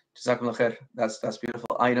 Jazakumullah khair. That's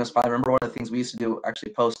beautiful. I remember one of the things we used to do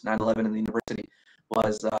actually post 9/11 in the university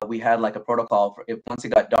was we had like a protocol for once it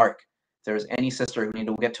got dark, if there was any sister who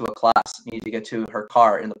needed to get to a class, needed to get to her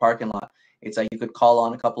car in the parking lot, it's like you could call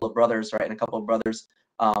on a couple of brothers, right? And a couple of brothers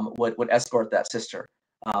would escort that sister,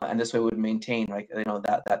 and this way we would maintain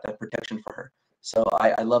that protection for her. So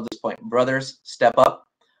I love this point. Brothers, step up.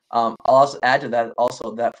 I'll also add to that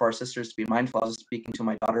also that for our sisters to be mindful. I was speaking to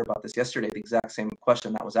my daughter about this yesterday, the exact same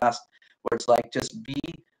question that was asked, where it's like, just be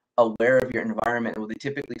aware of your environment. What they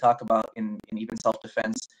typically talk about in even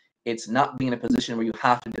self-defense, it's not being in a position where you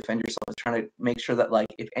have to defend yourself. It's trying to make sure that, like,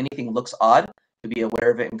 if anything looks odd, to be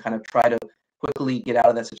aware of it and kind of try to quickly get out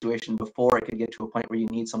of that situation before it could get to a point where you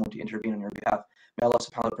need someone to intervene on your behalf. May Allah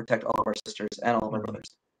subhanahu wa ta'ala protect all of our sisters and all of our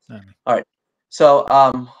brothers. All right. So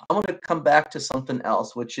I want to come back to something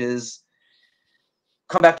else, which is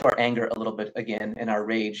come back to our anger a little bit again and our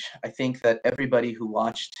rage. I think that everybody who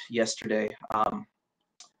watched yesterday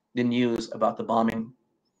the news about the bombing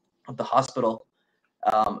of the hospital,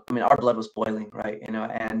 I mean, our blood was boiling, right? You know,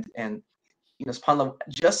 and you know, subhanAllah,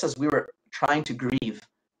 just as we were trying to grieve,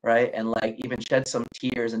 right, and like even shed some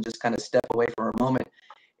tears and just kind of step away for a moment,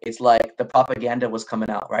 it's like the propaganda was coming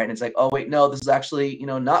out, right? And it's like, oh wait, no, this is actually, you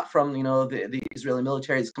know, not from, you know, the Israeli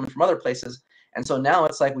military, it's coming from other places. And so now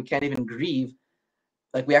it's like we can't even grieve.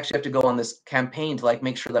 Like we actually have to go on this campaign to like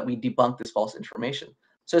make sure that we debunk this false information.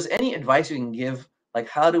 So is any advice you can give? Like,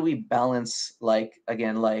 how do we balance, like,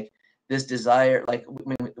 again, like this desire, like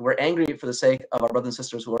we're angry for the sake of our brothers and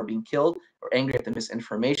sisters who are being killed, we're angry at the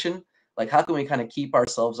misinformation. Like, how can we kind of keep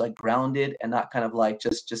ourselves like grounded and not kind of like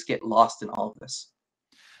just get lost in all of this?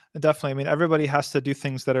 Definitely. I mean, everybody has to do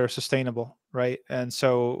things that are sustainable, right? And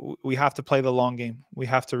so we have to play the long game. We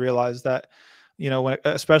have to realize that, you know, when,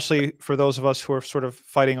 especially for those of us who are sort of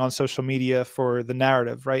fighting on social media for the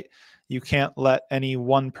narrative, right? You can't let any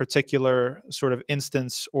one particular sort of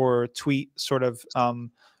instance or tweet sort of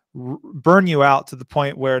burn you out to the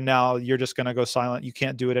point where now you're just going to go silent. You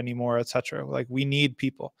can't do it anymore, etc. Like, we need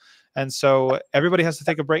people. And so everybody has to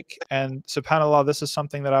take a break. And subhanAllah, this is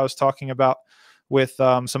something that I was talking about with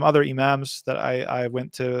some other imams that I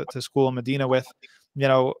went to school in Medina with. You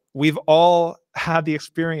know, we've all had the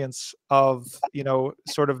experience of, you know,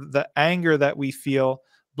 sort of the anger that we feel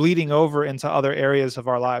bleeding over into other areas of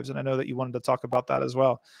our lives. And I know that you wanted to talk about that as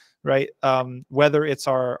well, right? Whether it's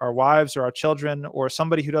our wives or our children or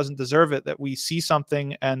somebody who doesn't deserve it, that we see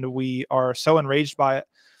something and we are so enraged by it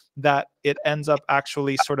that it ends up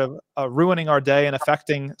actually sort of ruining our day and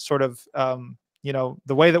affecting sort of, you know,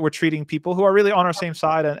 the way that we're treating people who are really on our same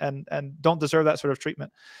side and don't deserve that sort of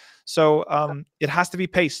treatment. So it has to be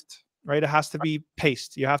paced, right? It has to be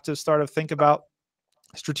paced. You have to start to think about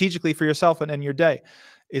strategically for yourself and in your day.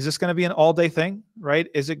 Is this going to be an all-day thing, right?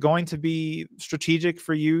 Is it going to be strategic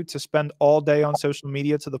for you to spend all day on social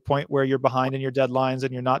media to the point where you're behind in your deadlines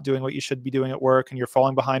and you're not doing what you should be doing at work and you're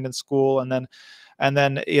falling behind in school, and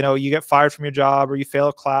then you know, you get fired from your job or you fail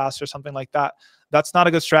a class or something like that? That's not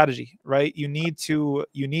a good strategy, right? You need to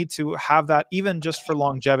have that, even just for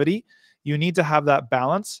longevity. You need to have that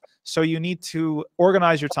balance. So you need to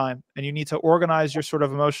organize your time and you need to organize your sort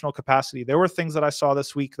of emotional capacity. There were things that I saw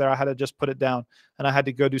this week that I had to just put it down and I had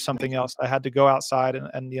to go do something else. I had to go outside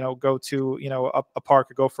and you know, go to, you know, a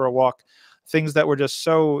park or go for a walk. Things that were just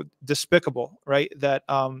so despicable, right? That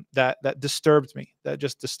that disturbed me. That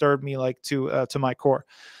just disturbed me like to my core.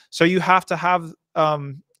 So you have to have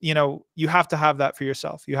you know, you have to have that for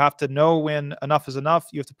yourself. You have to know when enough is enough.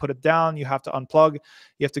 You have to put it down. You have to unplug.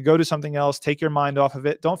 You have to go do something else. Take your mind off of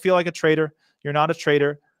it. Don't feel like a traitor. You're not a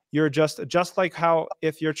traitor. You're just like how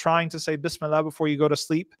if you're trying to say Bismillah before you go to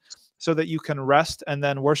sleep so that you can rest and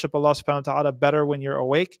then worship Allah subhanahu wa ta'ala better when you're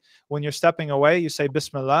awake. When you're stepping away, you say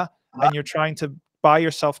Bismillah and you're trying to buy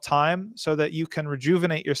yourself time so that you can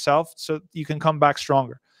rejuvenate yourself so you can come back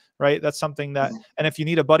stronger. Right? That's something that, and if you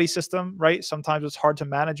need a buddy system, right? Sometimes it's hard to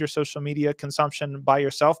manage your social media consumption by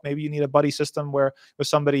yourself. Maybe you need a buddy system where with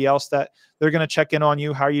somebody else that they're going to check in on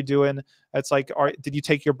you. How are you doing? It's like, did you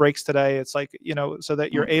take your breaks today? It's like, you know, so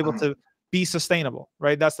that you're able to be sustainable,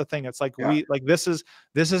 right? That's the thing. It's like, this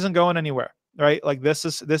isn't going anywhere, right? Like this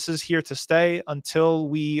is here to stay until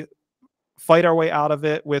we fight our way out of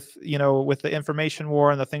it with, you know, with the information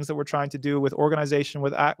war and the things that we're trying to do with organization,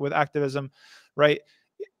 with activism, right?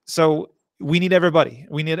 So we need everybody.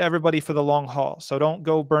 We need everybody for the long haul. So don't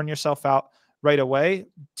go burn yourself out right away.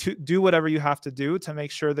 To do whatever you have to do to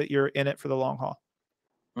make sure that you're in it for the long haul.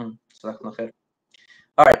 All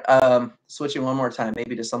right. Switching one more time,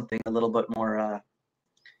 maybe to something a little bit more,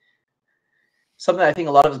 something I think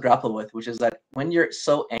a lot of us grapple with, which is that when you're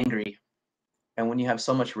so angry and when you have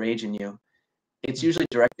so much rage in you, it's usually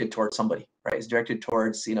directed towards somebody, right? It's directed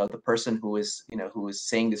towards, you know, the person who is, you know, who is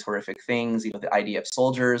saying these horrific things, you know, the IDF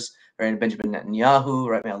soldiers, right? Benjamin Netanyahu,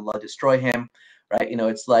 right? May Allah destroy him, right? You know,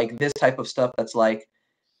 it's like this type of stuff that's like,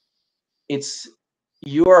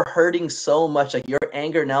 you are hurting so much, like your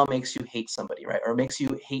anger now makes you hate somebody, right? Or makes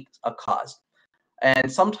you hate a cause.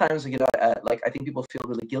 And sometimes, like, I think people feel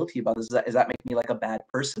really guilty about this. Does that make me like a bad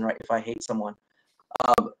person, right? If I hate someone,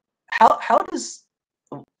 how does,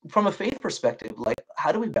 from a faith perspective, like,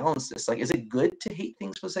 how do we balance this? Like, is it good to hate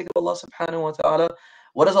things for the sake of Allah subhanahu wa ta'ala?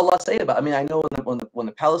 What does Allah say about? I mean, I know when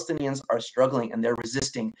the Palestinians are struggling and they're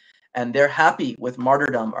resisting, and they're happy with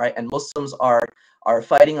martyrdom, right? And Muslims are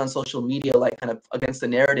fighting on social media, like, kind of against the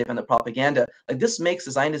narrative and the propaganda. Like, this makes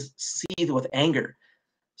the Zionists seethe with anger.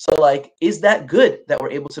 So, like, is that good that we're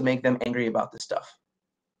able to make them angry about this stuff?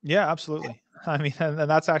 Yeah, absolutely. I mean, and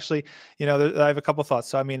that's actually, I have a couple thoughts.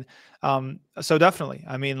 So, I mean, so definitely,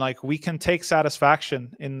 I mean, like, we can take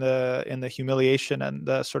satisfaction in the humiliation and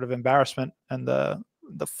the sort of embarrassment and the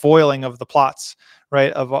foiling of the plots,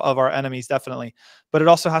 right, of our enemies, definitely. But it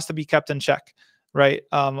also has to be kept in check, right?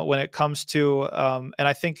 When it comes to, and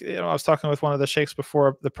I think, I was talking with one of the sheikhs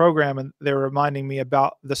before the program, and they were reminding me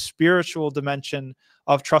about the spiritual dimension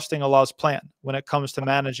of trusting Allah's plan when it comes to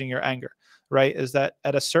managing your anger, right? Is that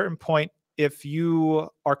at a certain point, if you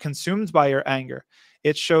are consumed by your anger,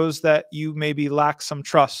 it shows that you maybe lack some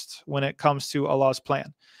trust when it comes to Allah's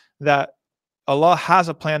plan, that Allah has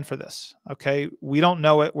a plan for this. Okay. We don't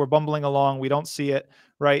know it. We're bumbling along. We don't see it,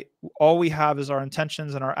 right? All we have is our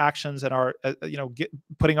intentions and our actions and our,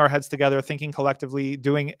 putting our heads together, thinking collectively,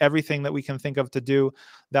 doing everything that we can think of to do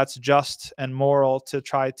that's just and moral to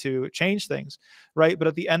try to change things, right? But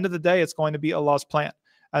at the end of the day, it's going to be Allah's plan.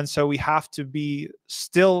 And so we have to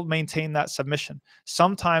still maintain that submission.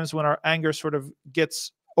 Sometimes when our anger sort of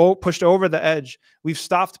gets pushed over the edge, we've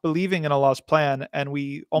stopped believing in Allah's plan, and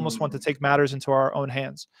we almost want to take matters into our own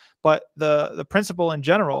hands. But the principle in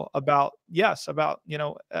general about Allah subhanahu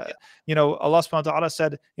wa ta'ala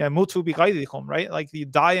said, "Mutu bi ghayrikum," right? Like, you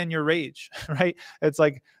die in your rage, right? It's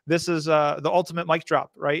like, this is the ultimate mic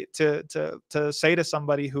drop, right? To say to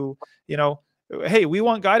somebody who, hey, we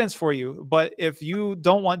want guidance for you, but if you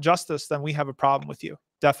don't want justice, then we have a problem with you.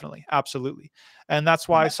 Definitely. Absolutely. And that's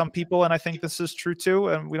why some people, and I think this is true too,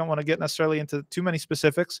 and we don't want to get necessarily into too many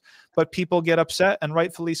specifics, but people get upset, and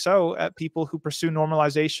rightfully so, at people who pursue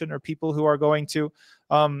normalization, or people who are going to,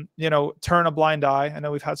 turn a blind eye. I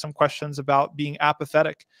know we've had some questions about being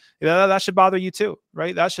apathetic. That should bother you too,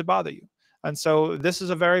 right? That should bother you. And so this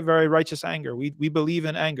is a very, very righteous anger. We believe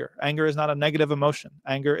in anger. Anger is not a negative emotion.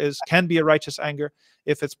 Anger can be a righteous anger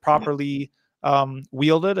if it's properly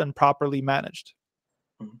wielded and properly managed.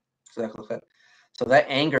 Exactly. So that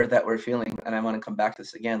anger that we're feeling, and I want to come back to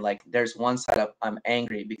this again, like, there's one side of, I'm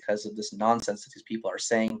angry because of this nonsense that these people are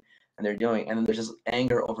saying and they're doing, and then there's just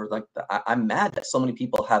anger over, like, I'm mad that so many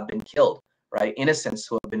people have been killed, right? Innocents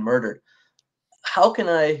who have been murdered. How can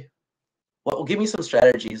well, give me some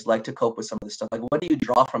strategies, like, to cope with some of this stuff. Like, what do you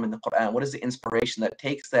draw from in the Quran? What is the inspiration that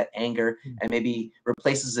takes that anger and maybe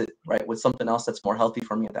replaces it, right, with something else that's more healthy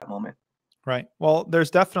for me at that moment? Right. Well, there's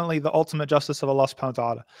definitely the ultimate justice of Allah subhanahu wa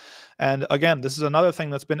ta'ala. And again, this is another thing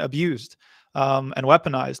that's been abused and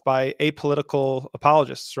weaponized by apolitical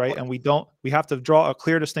apologists, right? And we have to draw a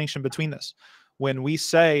clear distinction between this. When we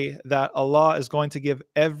say that Allah is going to give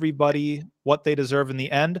everybody what they deserve in the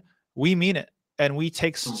end, we mean it, and we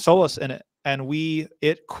take solace in it. And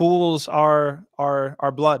it cools our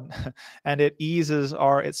blood, and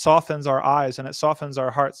it softens our eyes, and it softens our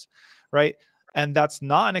hearts, right? And that's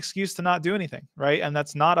not an excuse to not do anything, right? And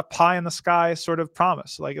that's not a pie in the sky sort of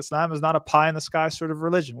promise. Like, Islam is not a pie in the sky sort of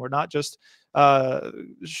religion. We're not just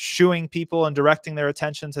shooing people and directing their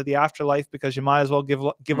attention to the afterlife because you might as well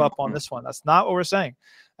give up on this one. That's not what we're saying.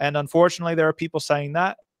 And unfortunately, there are people saying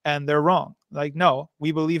that, and they're wrong. Like, no,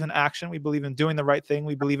 we believe in action. We believe in doing the right thing.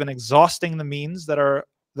 We believe in exhausting the means that are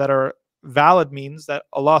valid means that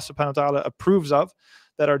Allah subhanahu wa ta'ala approves of,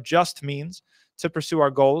 that are just means to pursue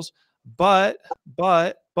our goals. But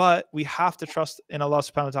we have to trust in Allah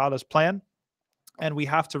subhanahu wa ta'ala's plan, and we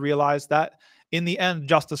have to realize that in the end,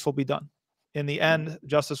 justice will be done. In the end,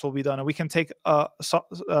 justice will be done. And we can take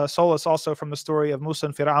solace also from the story of Musa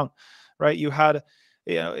and Fir'aun, right? You had,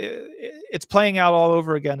 it's playing out all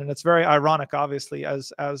over again, and it's very ironic, obviously,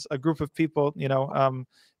 as a group of people,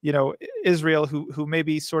 Israel, who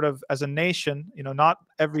maybe sort of as a nation, not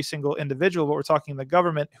every single individual, but we're talking the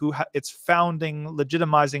government, its founding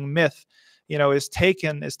legitimizing myth, is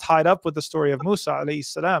tied up with the story of Musa alayhi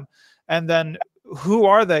salam. And then who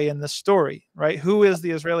are they in this story, right? Who is the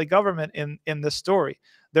Israeli government in this story?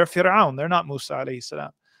 They're Fir'aun. They're not Musa alayhi salam.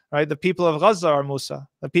 Right? The people of Gaza are Musa.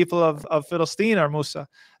 The people of Palestine are Musa.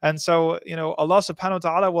 And so, Allah subhanahu wa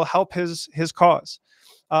ta'ala will help his cause.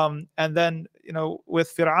 And then,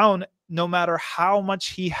 with Fir'aun, no matter how much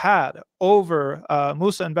he had over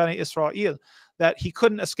Musa and Bani Israel, that he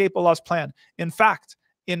couldn't escape Allah's plan. In fact,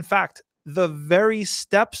 the very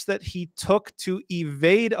steps that he took to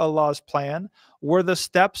evade Allah's plan were the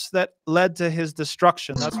steps that led to his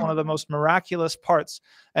destruction. That's one of the most miraculous parts,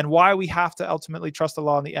 and why we have to ultimately trust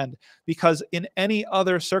Allah in the end. Because in any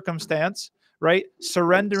other circumstance, right,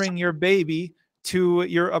 surrendering your baby to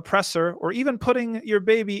your oppressor, or even putting your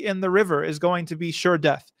baby in the river, is going to be sure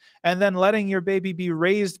death. And then letting your baby be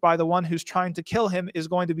raised by the one who's trying to kill him is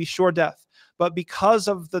going to be sure death. But because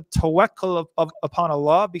of the tawakkul upon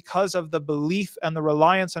Allah, because of the belief and the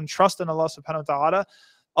reliance and trust in Allah subhanahu wa ta'ala,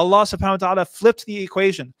 Allah subhanahu wa ta'ala flipped the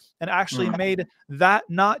equation and actually made that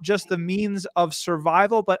not just the means of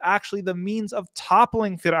survival, but actually the means of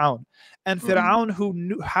toppling Fir'aun. And Fir'aun,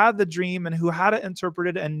 who had the dream and who had it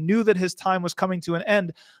interpreted and knew that his time was coming to an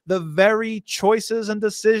end, the very choices and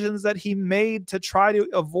decisions that he made to try to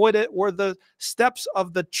avoid it were the steps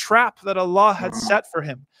of the trap that Allah had set for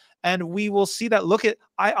him. And we will see that.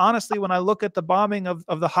 I honestly, when I look at the bombing of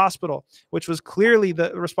the hospital, which was clearly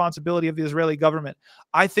the responsibility of the Israeli government,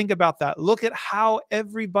 I think about that. Look at how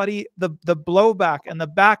everybody, the blowback and the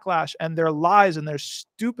backlash and their lies and their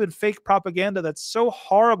stupid fake propaganda that's so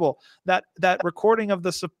horrible, that recording of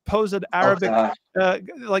the supposed Arabic,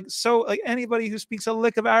 like anybody who speaks a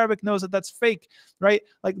lick of Arabic knows that that's fake, right?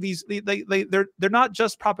 Like they're not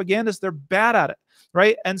just propagandists, they're bad at it.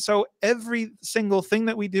 Right. And so every single thing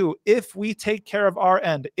that we do, if we take care of our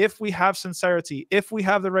end, if we have sincerity, if we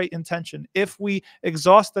have the right intention, if we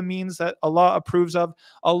exhaust the means that Allah approves of,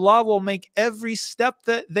 Allah will make every step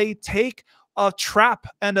that they take a trap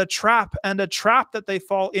and a trap and a trap that they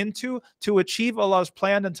fall into to achieve Allah's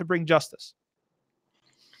plan and to bring justice.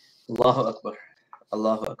 Allahu Akbar.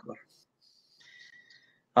 Allahu Akbar.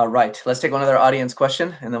 All right. Let's take one other audience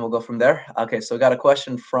question and then we'll go from there. Okay. So we got a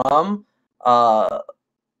question from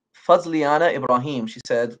Fazliana Ibrahim. She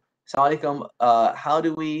said, Assalamu alaikum, how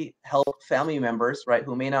do we help family members, right,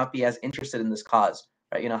 who may not be as interested in this cause,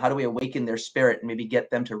 right? How do we awaken their spirit and maybe get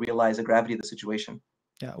them to realize the gravity of the situation?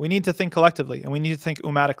 Yeah, we need to think collectively and we need to think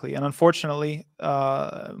ummatically. And unfortunately,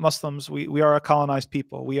 Muslims, we are a colonized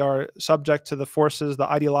people. We are subject to the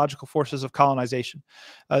ideological forces of colonization.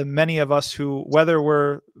 Many of us who, whether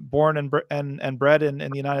we're born and bred in the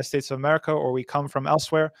United States of America or we come from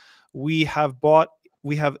elsewhere, we have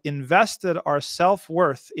invested our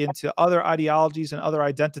self-worth into other ideologies and other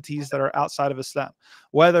identities that are outside of Islam,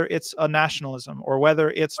 whether it's a nationalism or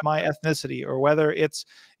whether it's my ethnicity or whether it's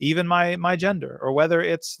even my gender or whether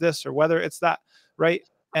it's this or whether it's that, right?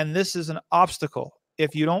 And this is an obstacle.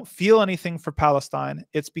 If you don't feel anything for Palestine,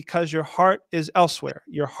 it's because your heart is elsewhere.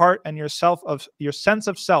 Your heart and your sense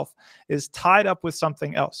of self is tied up with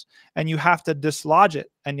something else, and you have to dislodge it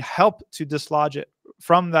and help to dislodge it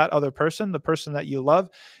from that other person, the person that you love,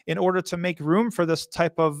 in order to make room for this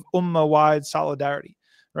type of ummah-wide solidarity,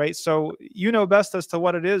 right? So you know best as to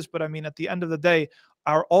what it is, but I mean, at the end of the day,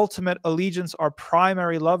 our ultimate allegiance, our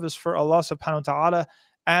primary love is for Allah subhanahu wa ta'ala.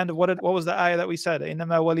 And what was the ayah that we said?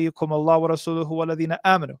 إِنَّمَا وَلِيُّكُمُ اللَّهُ وَرَسُولُهُ وَالَّذِينَ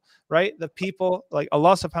آمَنُوا, right? The people, like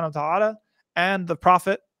Allah subhanahu wa ta'ala and the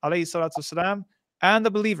Prophet alayhi salatu wasalam, and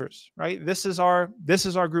the believers, right? This is our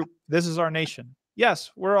group. This is our nation.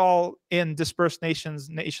 Yes, we're all in dispersed nation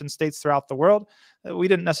states throughout the world. We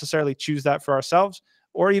didn't necessarily choose that for ourselves,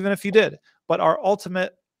 or even if you did. But our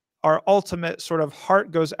ultimate sort of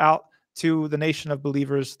heart goes out to the nation of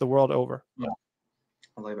believers the world over. Yeah.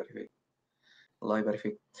 Allah barik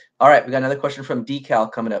fik. All right, we got another question from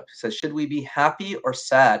Decal coming up. It says, should we be happy or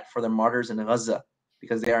sad for the martyrs in Gaza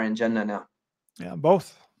because they are in Jannah now? Yeah,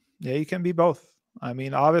 both. Yeah, you can be both. I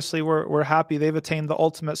mean, obviously we're happy they've attained the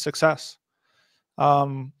ultimate success.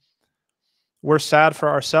 We're sad for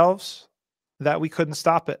ourselves that we couldn't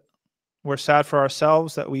stop it. We're sad for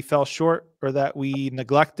ourselves that we fell short or that we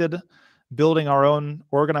neglected building our own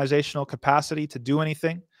organizational capacity to do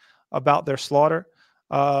anything about their slaughter.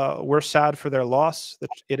 We're sad for their loss. That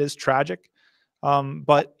it is tragic.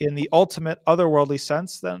 But in the ultimate otherworldly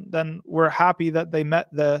sense, then we're happy that they met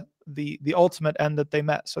the ultimate end that they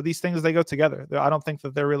met. So these things, they go together. I don't think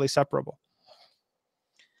that they're really separable.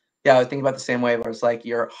 Yeah, I would think about the same way, where it's like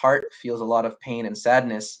your heart feels a lot of pain and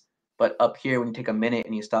sadness, but up here, when you take a minute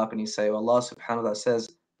and you stop and you say, well, Allah subhanahu wa ta'ala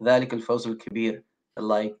says, ذَلِكَ الْفَوْزُ الْكَبِيرُ,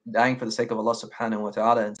 like dying for the sake of Allah subhanahu wa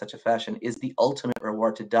ta'ala in such a fashion is the ultimate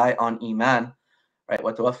reward, to die on Iman, right?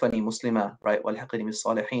 وَتَوَفَّنِي مُسْلِمًا, right? وَالْحَقِنِي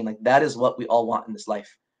بِالصَّالِحِينَ. Like that is what we all want in this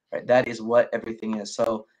life, right? That is what everything is.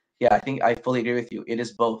 So yeah, I think I fully agree with you. It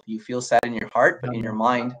is both. You feel sad in your heart, but in your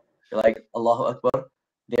mind, you're like, Allahu Akbar,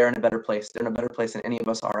 they're in a better place. They're in a better place than any of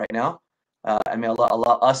us are right now. And may Allah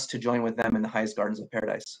allow us to join with them in the highest gardens of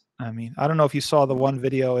paradise. I mean, I don't know if you saw the one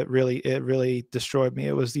video. It really destroyed me.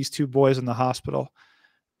 It was these two boys in the hospital,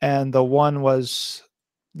 and the one was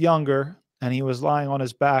younger, and he was lying on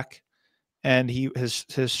his back, and his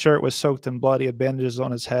shirt was soaked in blood. He had bandages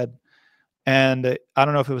on his head. And I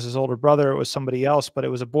don't know if it was his older brother or it was somebody else, but it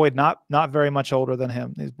was a boy not very much older than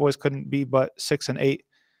him. These boys couldn't be but 6 and 8,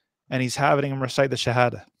 and he's having him recite the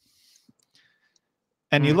Shahada.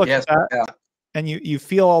 And you look Yes, at that, yeah. and you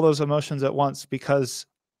feel all those emotions at once, because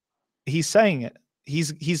he's saying it.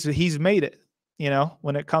 He's made it, you know,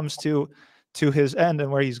 when it comes to his end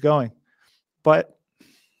and where he's going. But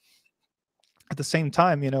at the same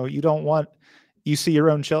time, you know, you see your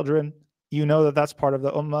own children, you know that that's part of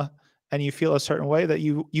the ummah, and you feel a certain way that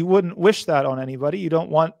you wouldn't wish that on anybody. You don't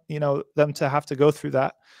want, you know, them to have to go through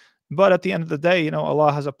that. But at the end of the day, you know,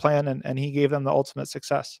 Allah has a plan, and he gave them the ultimate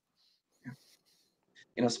success.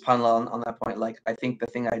 You know, subhanAllah, on that point, like, I think the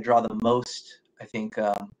thing I draw the most,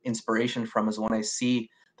 inspiration from is when I see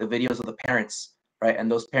the videos of the parents, right?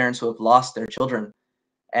 And those parents who have lost their children.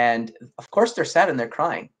 And of course they're sad and they're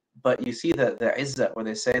crying, but you see the izzah where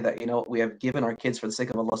they say that, you know, we have given our kids for the sake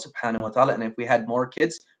of Allah subhanahu wa ta'ala. And if we had more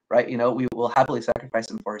kids, right, you know, we will happily sacrifice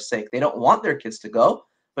them for his sake. They don't want their kids to go,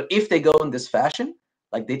 but if they go in this fashion,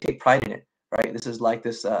 like, they take pride in it, right? This is like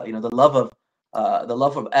this, you know, the love of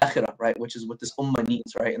akhirah, right? Which is what this ummah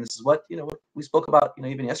needs, right? And this is what, you know, what we spoke about, you know,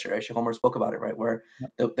 even yesterday, Sheikh Omar spoke about it, right? Where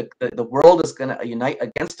the world is going to unite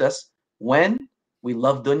against us when we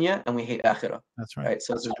love dunya and we hate akhirah. That's right. Right.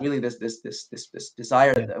 So there's really this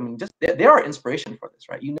desire. Yeah. I mean, just they are inspiration for this,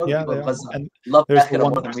 right? You know, the people of Gaza love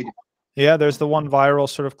akhirah more than we do. Yeah, there's the one viral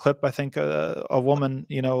sort of clip. I think a woman,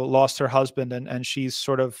 you know, lost her husband, and she's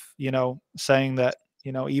sort of, you know, saying that,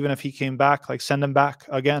 you know, even if he came back, like, send him back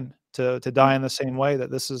again to die in the same way.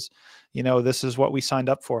 That this is, you know, this is what we signed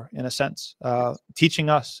up for, in a sense. Teaching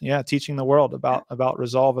the world about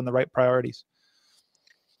resolve and the right priorities.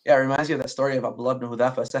 Yeah, it reminds me of that story of Abdullah ibn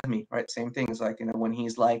Hudhafa Sahmi, right? Same thing. It's like, you know, when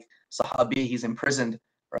he's like Sahabi, he's imprisoned,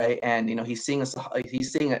 right? And, you know, he's seeing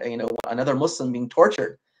you know, another Muslim being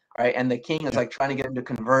tortured, right? And the king is like trying to get him to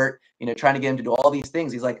convert, you know, trying to get him to do all these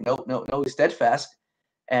things. He's like, no, he's steadfast.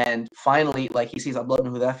 And finally, like, he sees Abdullah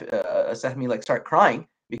ibn Hudhafa Sahmi like start crying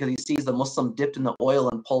because he sees the Muslim dipped in the oil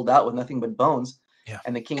and pulled out with nothing but bones. Yeah.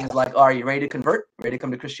 And the king is like, oh, are you ready to convert? Ready to come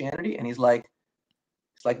to Christianity? And he's like,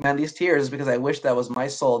 man, these tears, because I wish that was my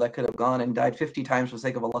soul that could have gone and died 50 times for the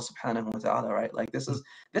sake of Allah subhanahu wa ta'ala, right? Like, this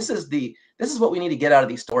is what we need to get out of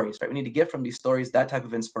these stories, right? We need to get from these stories that type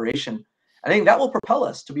of inspiration. I think that will propel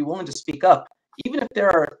us to be willing to speak up, even if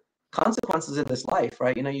there are consequences in this life,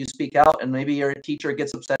 right? You know, you speak out and maybe your teacher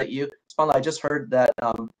gets upset at you. SubhanAllah, I just heard that,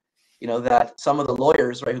 you know, that some of the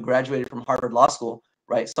lawyers, right, who graduated from Harvard Law School,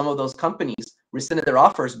 right, some of those companies rescinded their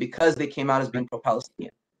offers because they came out as being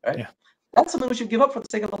pro-Palestinian, right? Yeah. That's something we should give up for the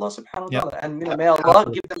sake of Allah subhanahu wa ta'ala. And, you know, may Allah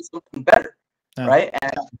give them something better, right?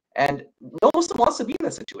 And no Muslim wants to be in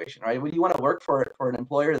that situation, right? When you want to work for an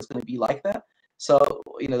employer that's going to be like that. So,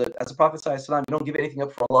 you know, as the Prophet ﷺ, you don't give anything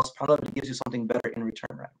up for Allah subhanahu wa ta'ala, but he gives you something better in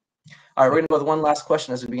return, right? All right, we're going to go with one last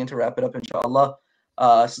question as we begin to wrap it up, inshallah.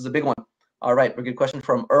 This is a big one. All right, we're good question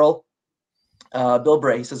from Earl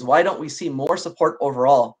Bilbray. He says, why don't we see more support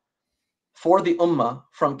overall for the ummah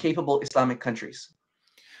from capable Islamic countries?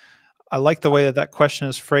 I like the way that question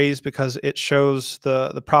is phrased, because it shows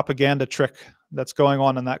the propaganda trick that's going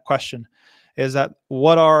on in that question. Is that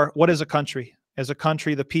what is a country? Is a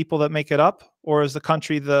country the people that make it up, or is the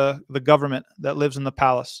country the government that lives in the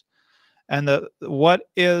palace? And what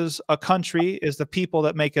is a country is the people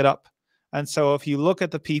that make it up. And so if you look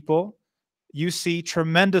at the people, you see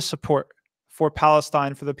tremendous support for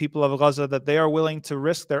Palestine, for the people of Gaza, that they are willing to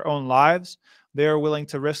risk their own lives. They are willing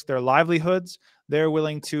to risk their livelihoods. They're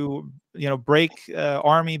willing to, you know, break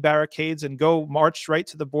army barricades and go march right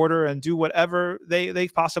to the border and do whatever they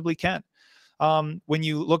possibly can. When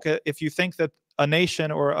you look at, if you think that a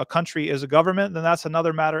nation or a country is a government, then that's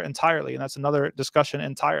another matter entirely, and that's another discussion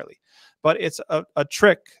entirely. But it's a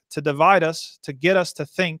trick to divide us, to get us to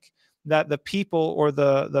think that the people or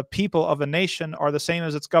the people of a nation are the same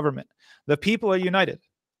as its government. The people are united.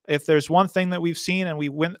 If there's one thing that we've seen, and we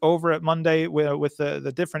went over it Monday with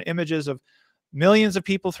the different images of millions of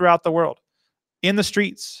people throughout the world in the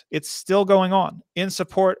streets, it's still going on in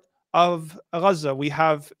support of Gaza. We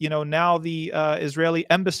have, you know, now the Israeli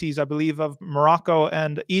embassies, I believe, of Morocco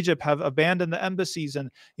and Egypt have abandoned the embassies, and,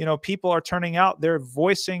 you know, people are turning out. They're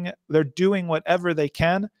doing whatever they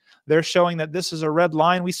can. They're showing that this is a red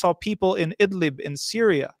line. We saw people in Idlib in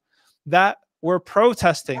Syria that were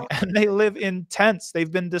protesting, and they live in tents.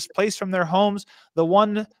 They've been displaced from their homes. The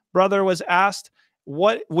one brother was asked,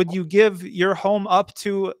 what would you give your home up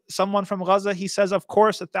to someone from Gaza? He says, of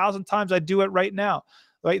course, 1,000 times, I'd do it right now.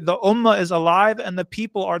 Right? The ummah is alive, and the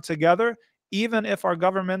people are together, even if our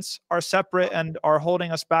governments are separate and are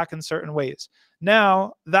holding us back in certain ways.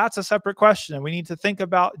 Now, that's a separate question. And we need to think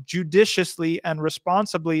about judiciously and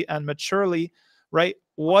responsibly and maturely, right?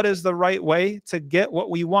 What is the right way to get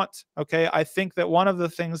what we want? Okay. I think that one of the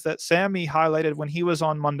things that Sammy highlighted when he was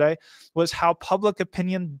on Monday was how public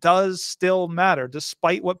opinion does still matter,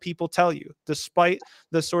 despite what people tell you, despite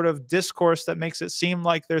the sort of discourse that makes it seem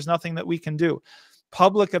like there's nothing that we can do.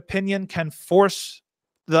 Public opinion can force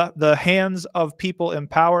the hands of people in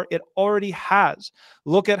power. It already has.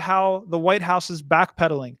 Look at how the White House is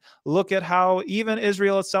backpedaling. Look at how even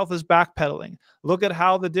Israel itself is backpedaling. Look at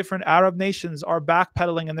how the different Arab nations are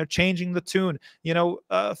backpedaling and they're changing the tune.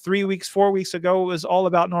 3 weeks, 4 weeks ago, it was all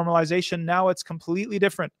about normalization. Now it's completely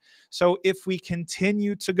different. So if we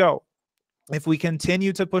continue to go, if we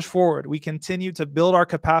continue to push forward, we continue to build our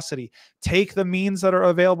capacity, take the means that are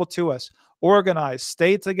available to us, organize,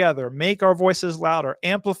 stay together, make our voices louder,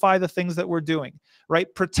 amplify the things that we're doing,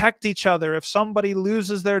 right? Protect each other. If somebody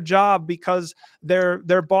loses their job because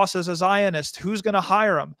their boss is a Zionist, who's going to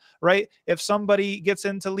hire them, right? If somebody gets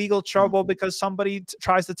into legal trouble because somebody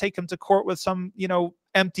tries to take them to court with some,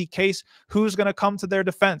 empty case, who's going to come to their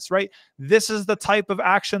defense, right? This is the type of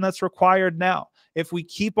action that's required now. If we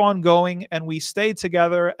keep on going and we stay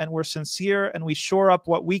together and we're sincere and we shore up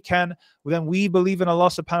what we can, then we believe in Allah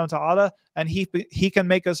subhanahu wa ta'ala and he can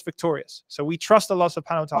make us victorious. So we trust Allah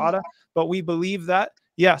subhanahu wa ta'ala, but we believe that,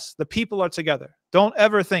 yes, the people are together. Don't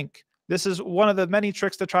ever think, this is one of the many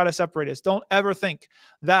tricks to try to separate us. Don't ever think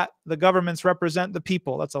that the governments represent the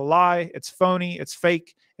people. That's a lie. It's phony. It's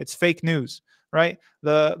fake news, right?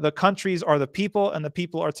 The countries are the people and the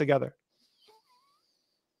people are together.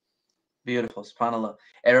 Beautiful, subhanAllah.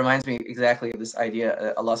 It reminds me exactly of this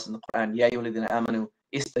idea. Allah says in the Quran, Ya ayyuhalladhina amanu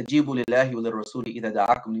istajibu lillahi wa lirrasuli idha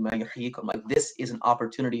da'akum lima yuhyikum. Like, this is an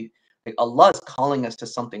opportunity. Like, Allah is calling us to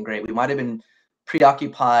something great. We might have been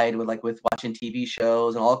preoccupied with watching TV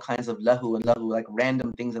shows and all kinds of lahu, like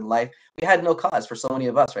random things in life. We had no cause for so many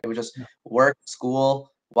of us, right? We just work,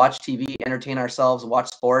 school, watch TV, entertain ourselves,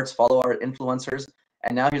 watch sports, follow our influencers.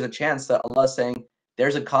 And now here's a chance that Allah is saying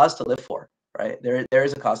there's a cause to live for. Right, there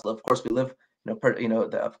is a cause to live. Of course, we live,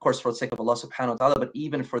 of course, for the sake of Allah subhanahu wa ta'ala, but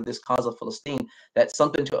even for this cause of Palestine, that's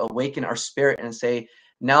something to awaken our spirit and say,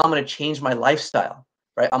 now I'm going to change my lifestyle,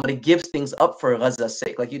 right? I'm going to give things up for Gaza's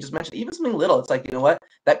sake. Like you just mentioned, even something little. It's like, what?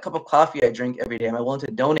 That cup of coffee I drink every day, am I willing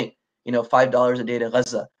to donate, $5 a day to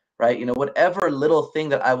Gaza, right? Whatever little thing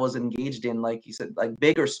that I was engaged in, like you said, like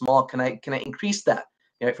big or small, can I increase that,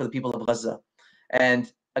 right, for the people of Gaza?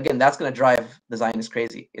 And again, that's going to drive the Zionists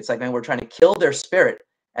crazy. It's like, man, we're trying to kill their spirit,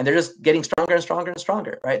 and they're just getting stronger and stronger and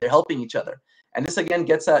stronger, right? They're helping each other. And this, again,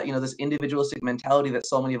 gets at, this individualistic mentality that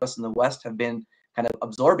so many of us in the West have been kind of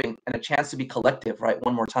absorbing, and a chance to be collective, right?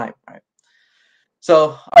 One more time, right?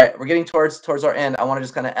 So, all right, we're getting towards our end. I want to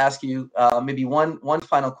just kind of ask you maybe one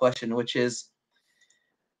final question, which is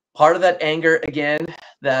part of that anger, again,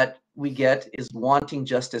 that we get is wanting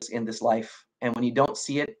justice in this life. And when you don't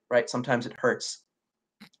see it, right, sometimes it hurts.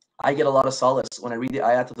 I get a lot of solace when I read the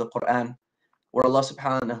ayat of the Quran where Allah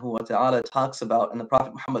subhanahu wa ta'ala talks about, and the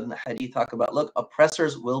Prophet Muhammad and the Hadith talk about, look,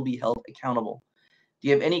 oppressors will be held accountable. Do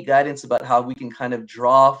you have any guidance about how we can kind of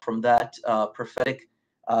draw from that prophetic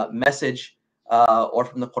message or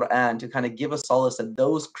from the Quran to kind of give us solace that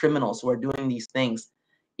those criminals who are doing these things,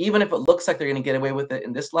 even if it looks like they're going to get away with it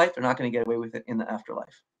in this life, they're not going to get away with it in the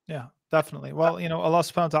afterlife? Yeah, definitely. Well, Allah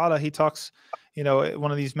subhanahu wa ta'ala, he talks,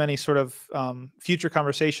 one of these many sort of future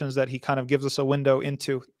conversations that he kind of gives us a window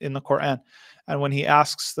into in the Quran. And when he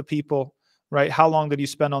asks the people, right, how long did you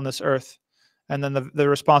spend on this earth? And then the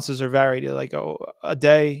responses are varied, like, a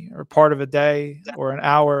day or part of a day or an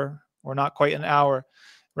hour or not quite an hour,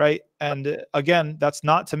 right? And again, that's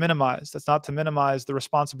not to minimize the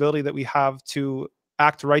responsibility that we have to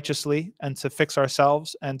act righteously and to fix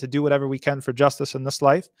ourselves and to do whatever we can for justice in this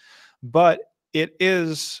life. But it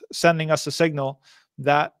is sending us a signal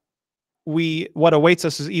that what awaits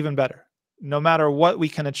us is even better, no matter what we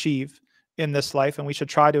can achieve in this life, and we should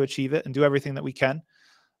try to achieve it and do everything that we can,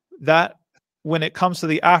 that when it comes to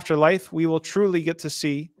the afterlife, we will truly get to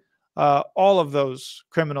see all of those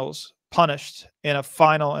criminals punished in a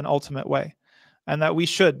final and ultimate way. And that we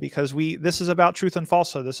should, because this is about truth and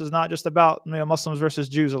falsehood. This is not just about Muslims versus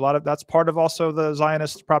Jews. That's part of also the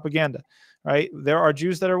Zionist propaganda, right? There are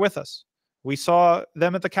Jews that are with us. We saw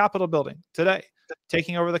them at the Capitol building today,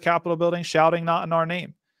 taking over the Capitol building, shouting "not in our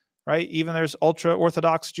name," right? Even there's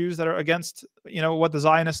ultra-Orthodox Jews that are against, what the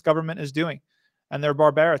Zionist government is doing and their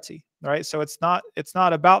barbarity, right? So it's not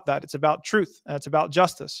about that. It's about truth and it's about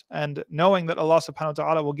justice, and knowing that Allah subhanahu wa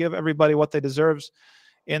ta'ala will give everybody what they deserve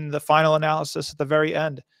in the final analysis at the very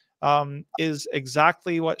end. is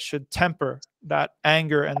exactly what should temper that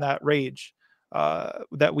anger and that rage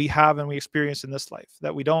that we have and we experience in this life,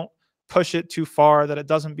 that we don't push it too far, that it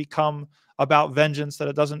doesn't become about vengeance,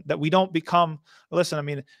 that we don't become, listen, I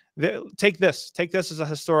mean, take this as a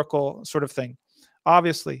historical sort of thing.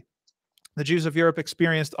 Obviously, the Jews of Europe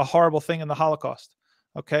experienced a horrible thing in the Holocaust.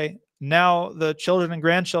 Okay. Now the children and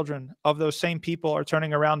grandchildren of those same people are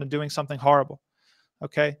turning around and doing something horrible.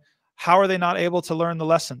 Okay. How are they not able to learn the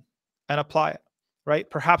lesson and apply it? Right?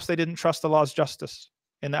 Perhaps they didn't trust Allah's justice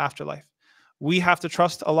in the afterlife. We have to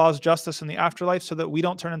trust Allah's justice in the afterlife so that we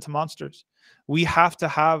don't turn into monsters. We have to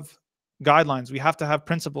have guidelines. We have to have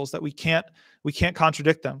principles that we can't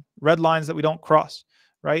contradict them. Red lines that we don't cross,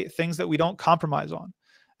 right? Things that we don't compromise on.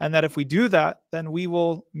 And that if we do that, then we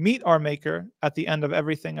will meet our Maker at the end of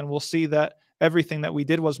everything, and we'll see that everything that we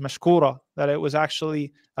did was mashkura, that it was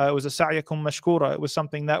actually, it was a sa'yakum mashkura. It was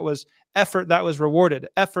something that was effort that was rewarded,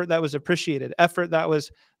 effort that was appreciated, effort that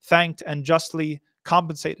was thanked and justly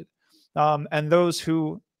compensated. And those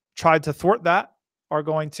who tried to thwart that are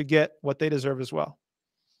going to get what they deserve as well.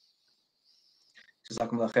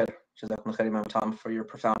 Jazakumullah khair. Jazakumullah khair, Imam Tom, for your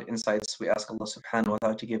profound insights. We ask Allah subhanahu wa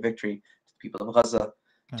ta'ala to give victory to the people of Gaza,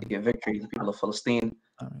 to give victory to the people of Palestine.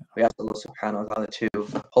 We ask Allah subhanahu wa ta'ala to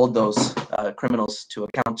hold those criminals to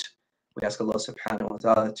account. We ask Allah subhanahu wa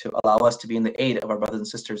ta'ala to allow us to be in the aid of our brothers and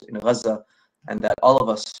sisters in Gaza, and that all of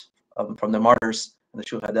us from the martyrs and the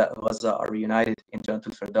shuhada of Gaza are reunited in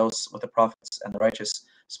Jannatul Firdaus with the prophets and the righteous.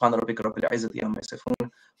 Subhana rabbika rabbil izzati amma yasifun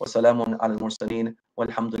wa salamun ala al-mursaleen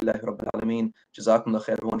walhamdulillahi rabbil alameen. Jazakumullah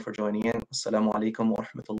khair everyone for joining in. Assalamu alaikum wa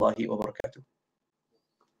rahmatullahi wa barakatuh.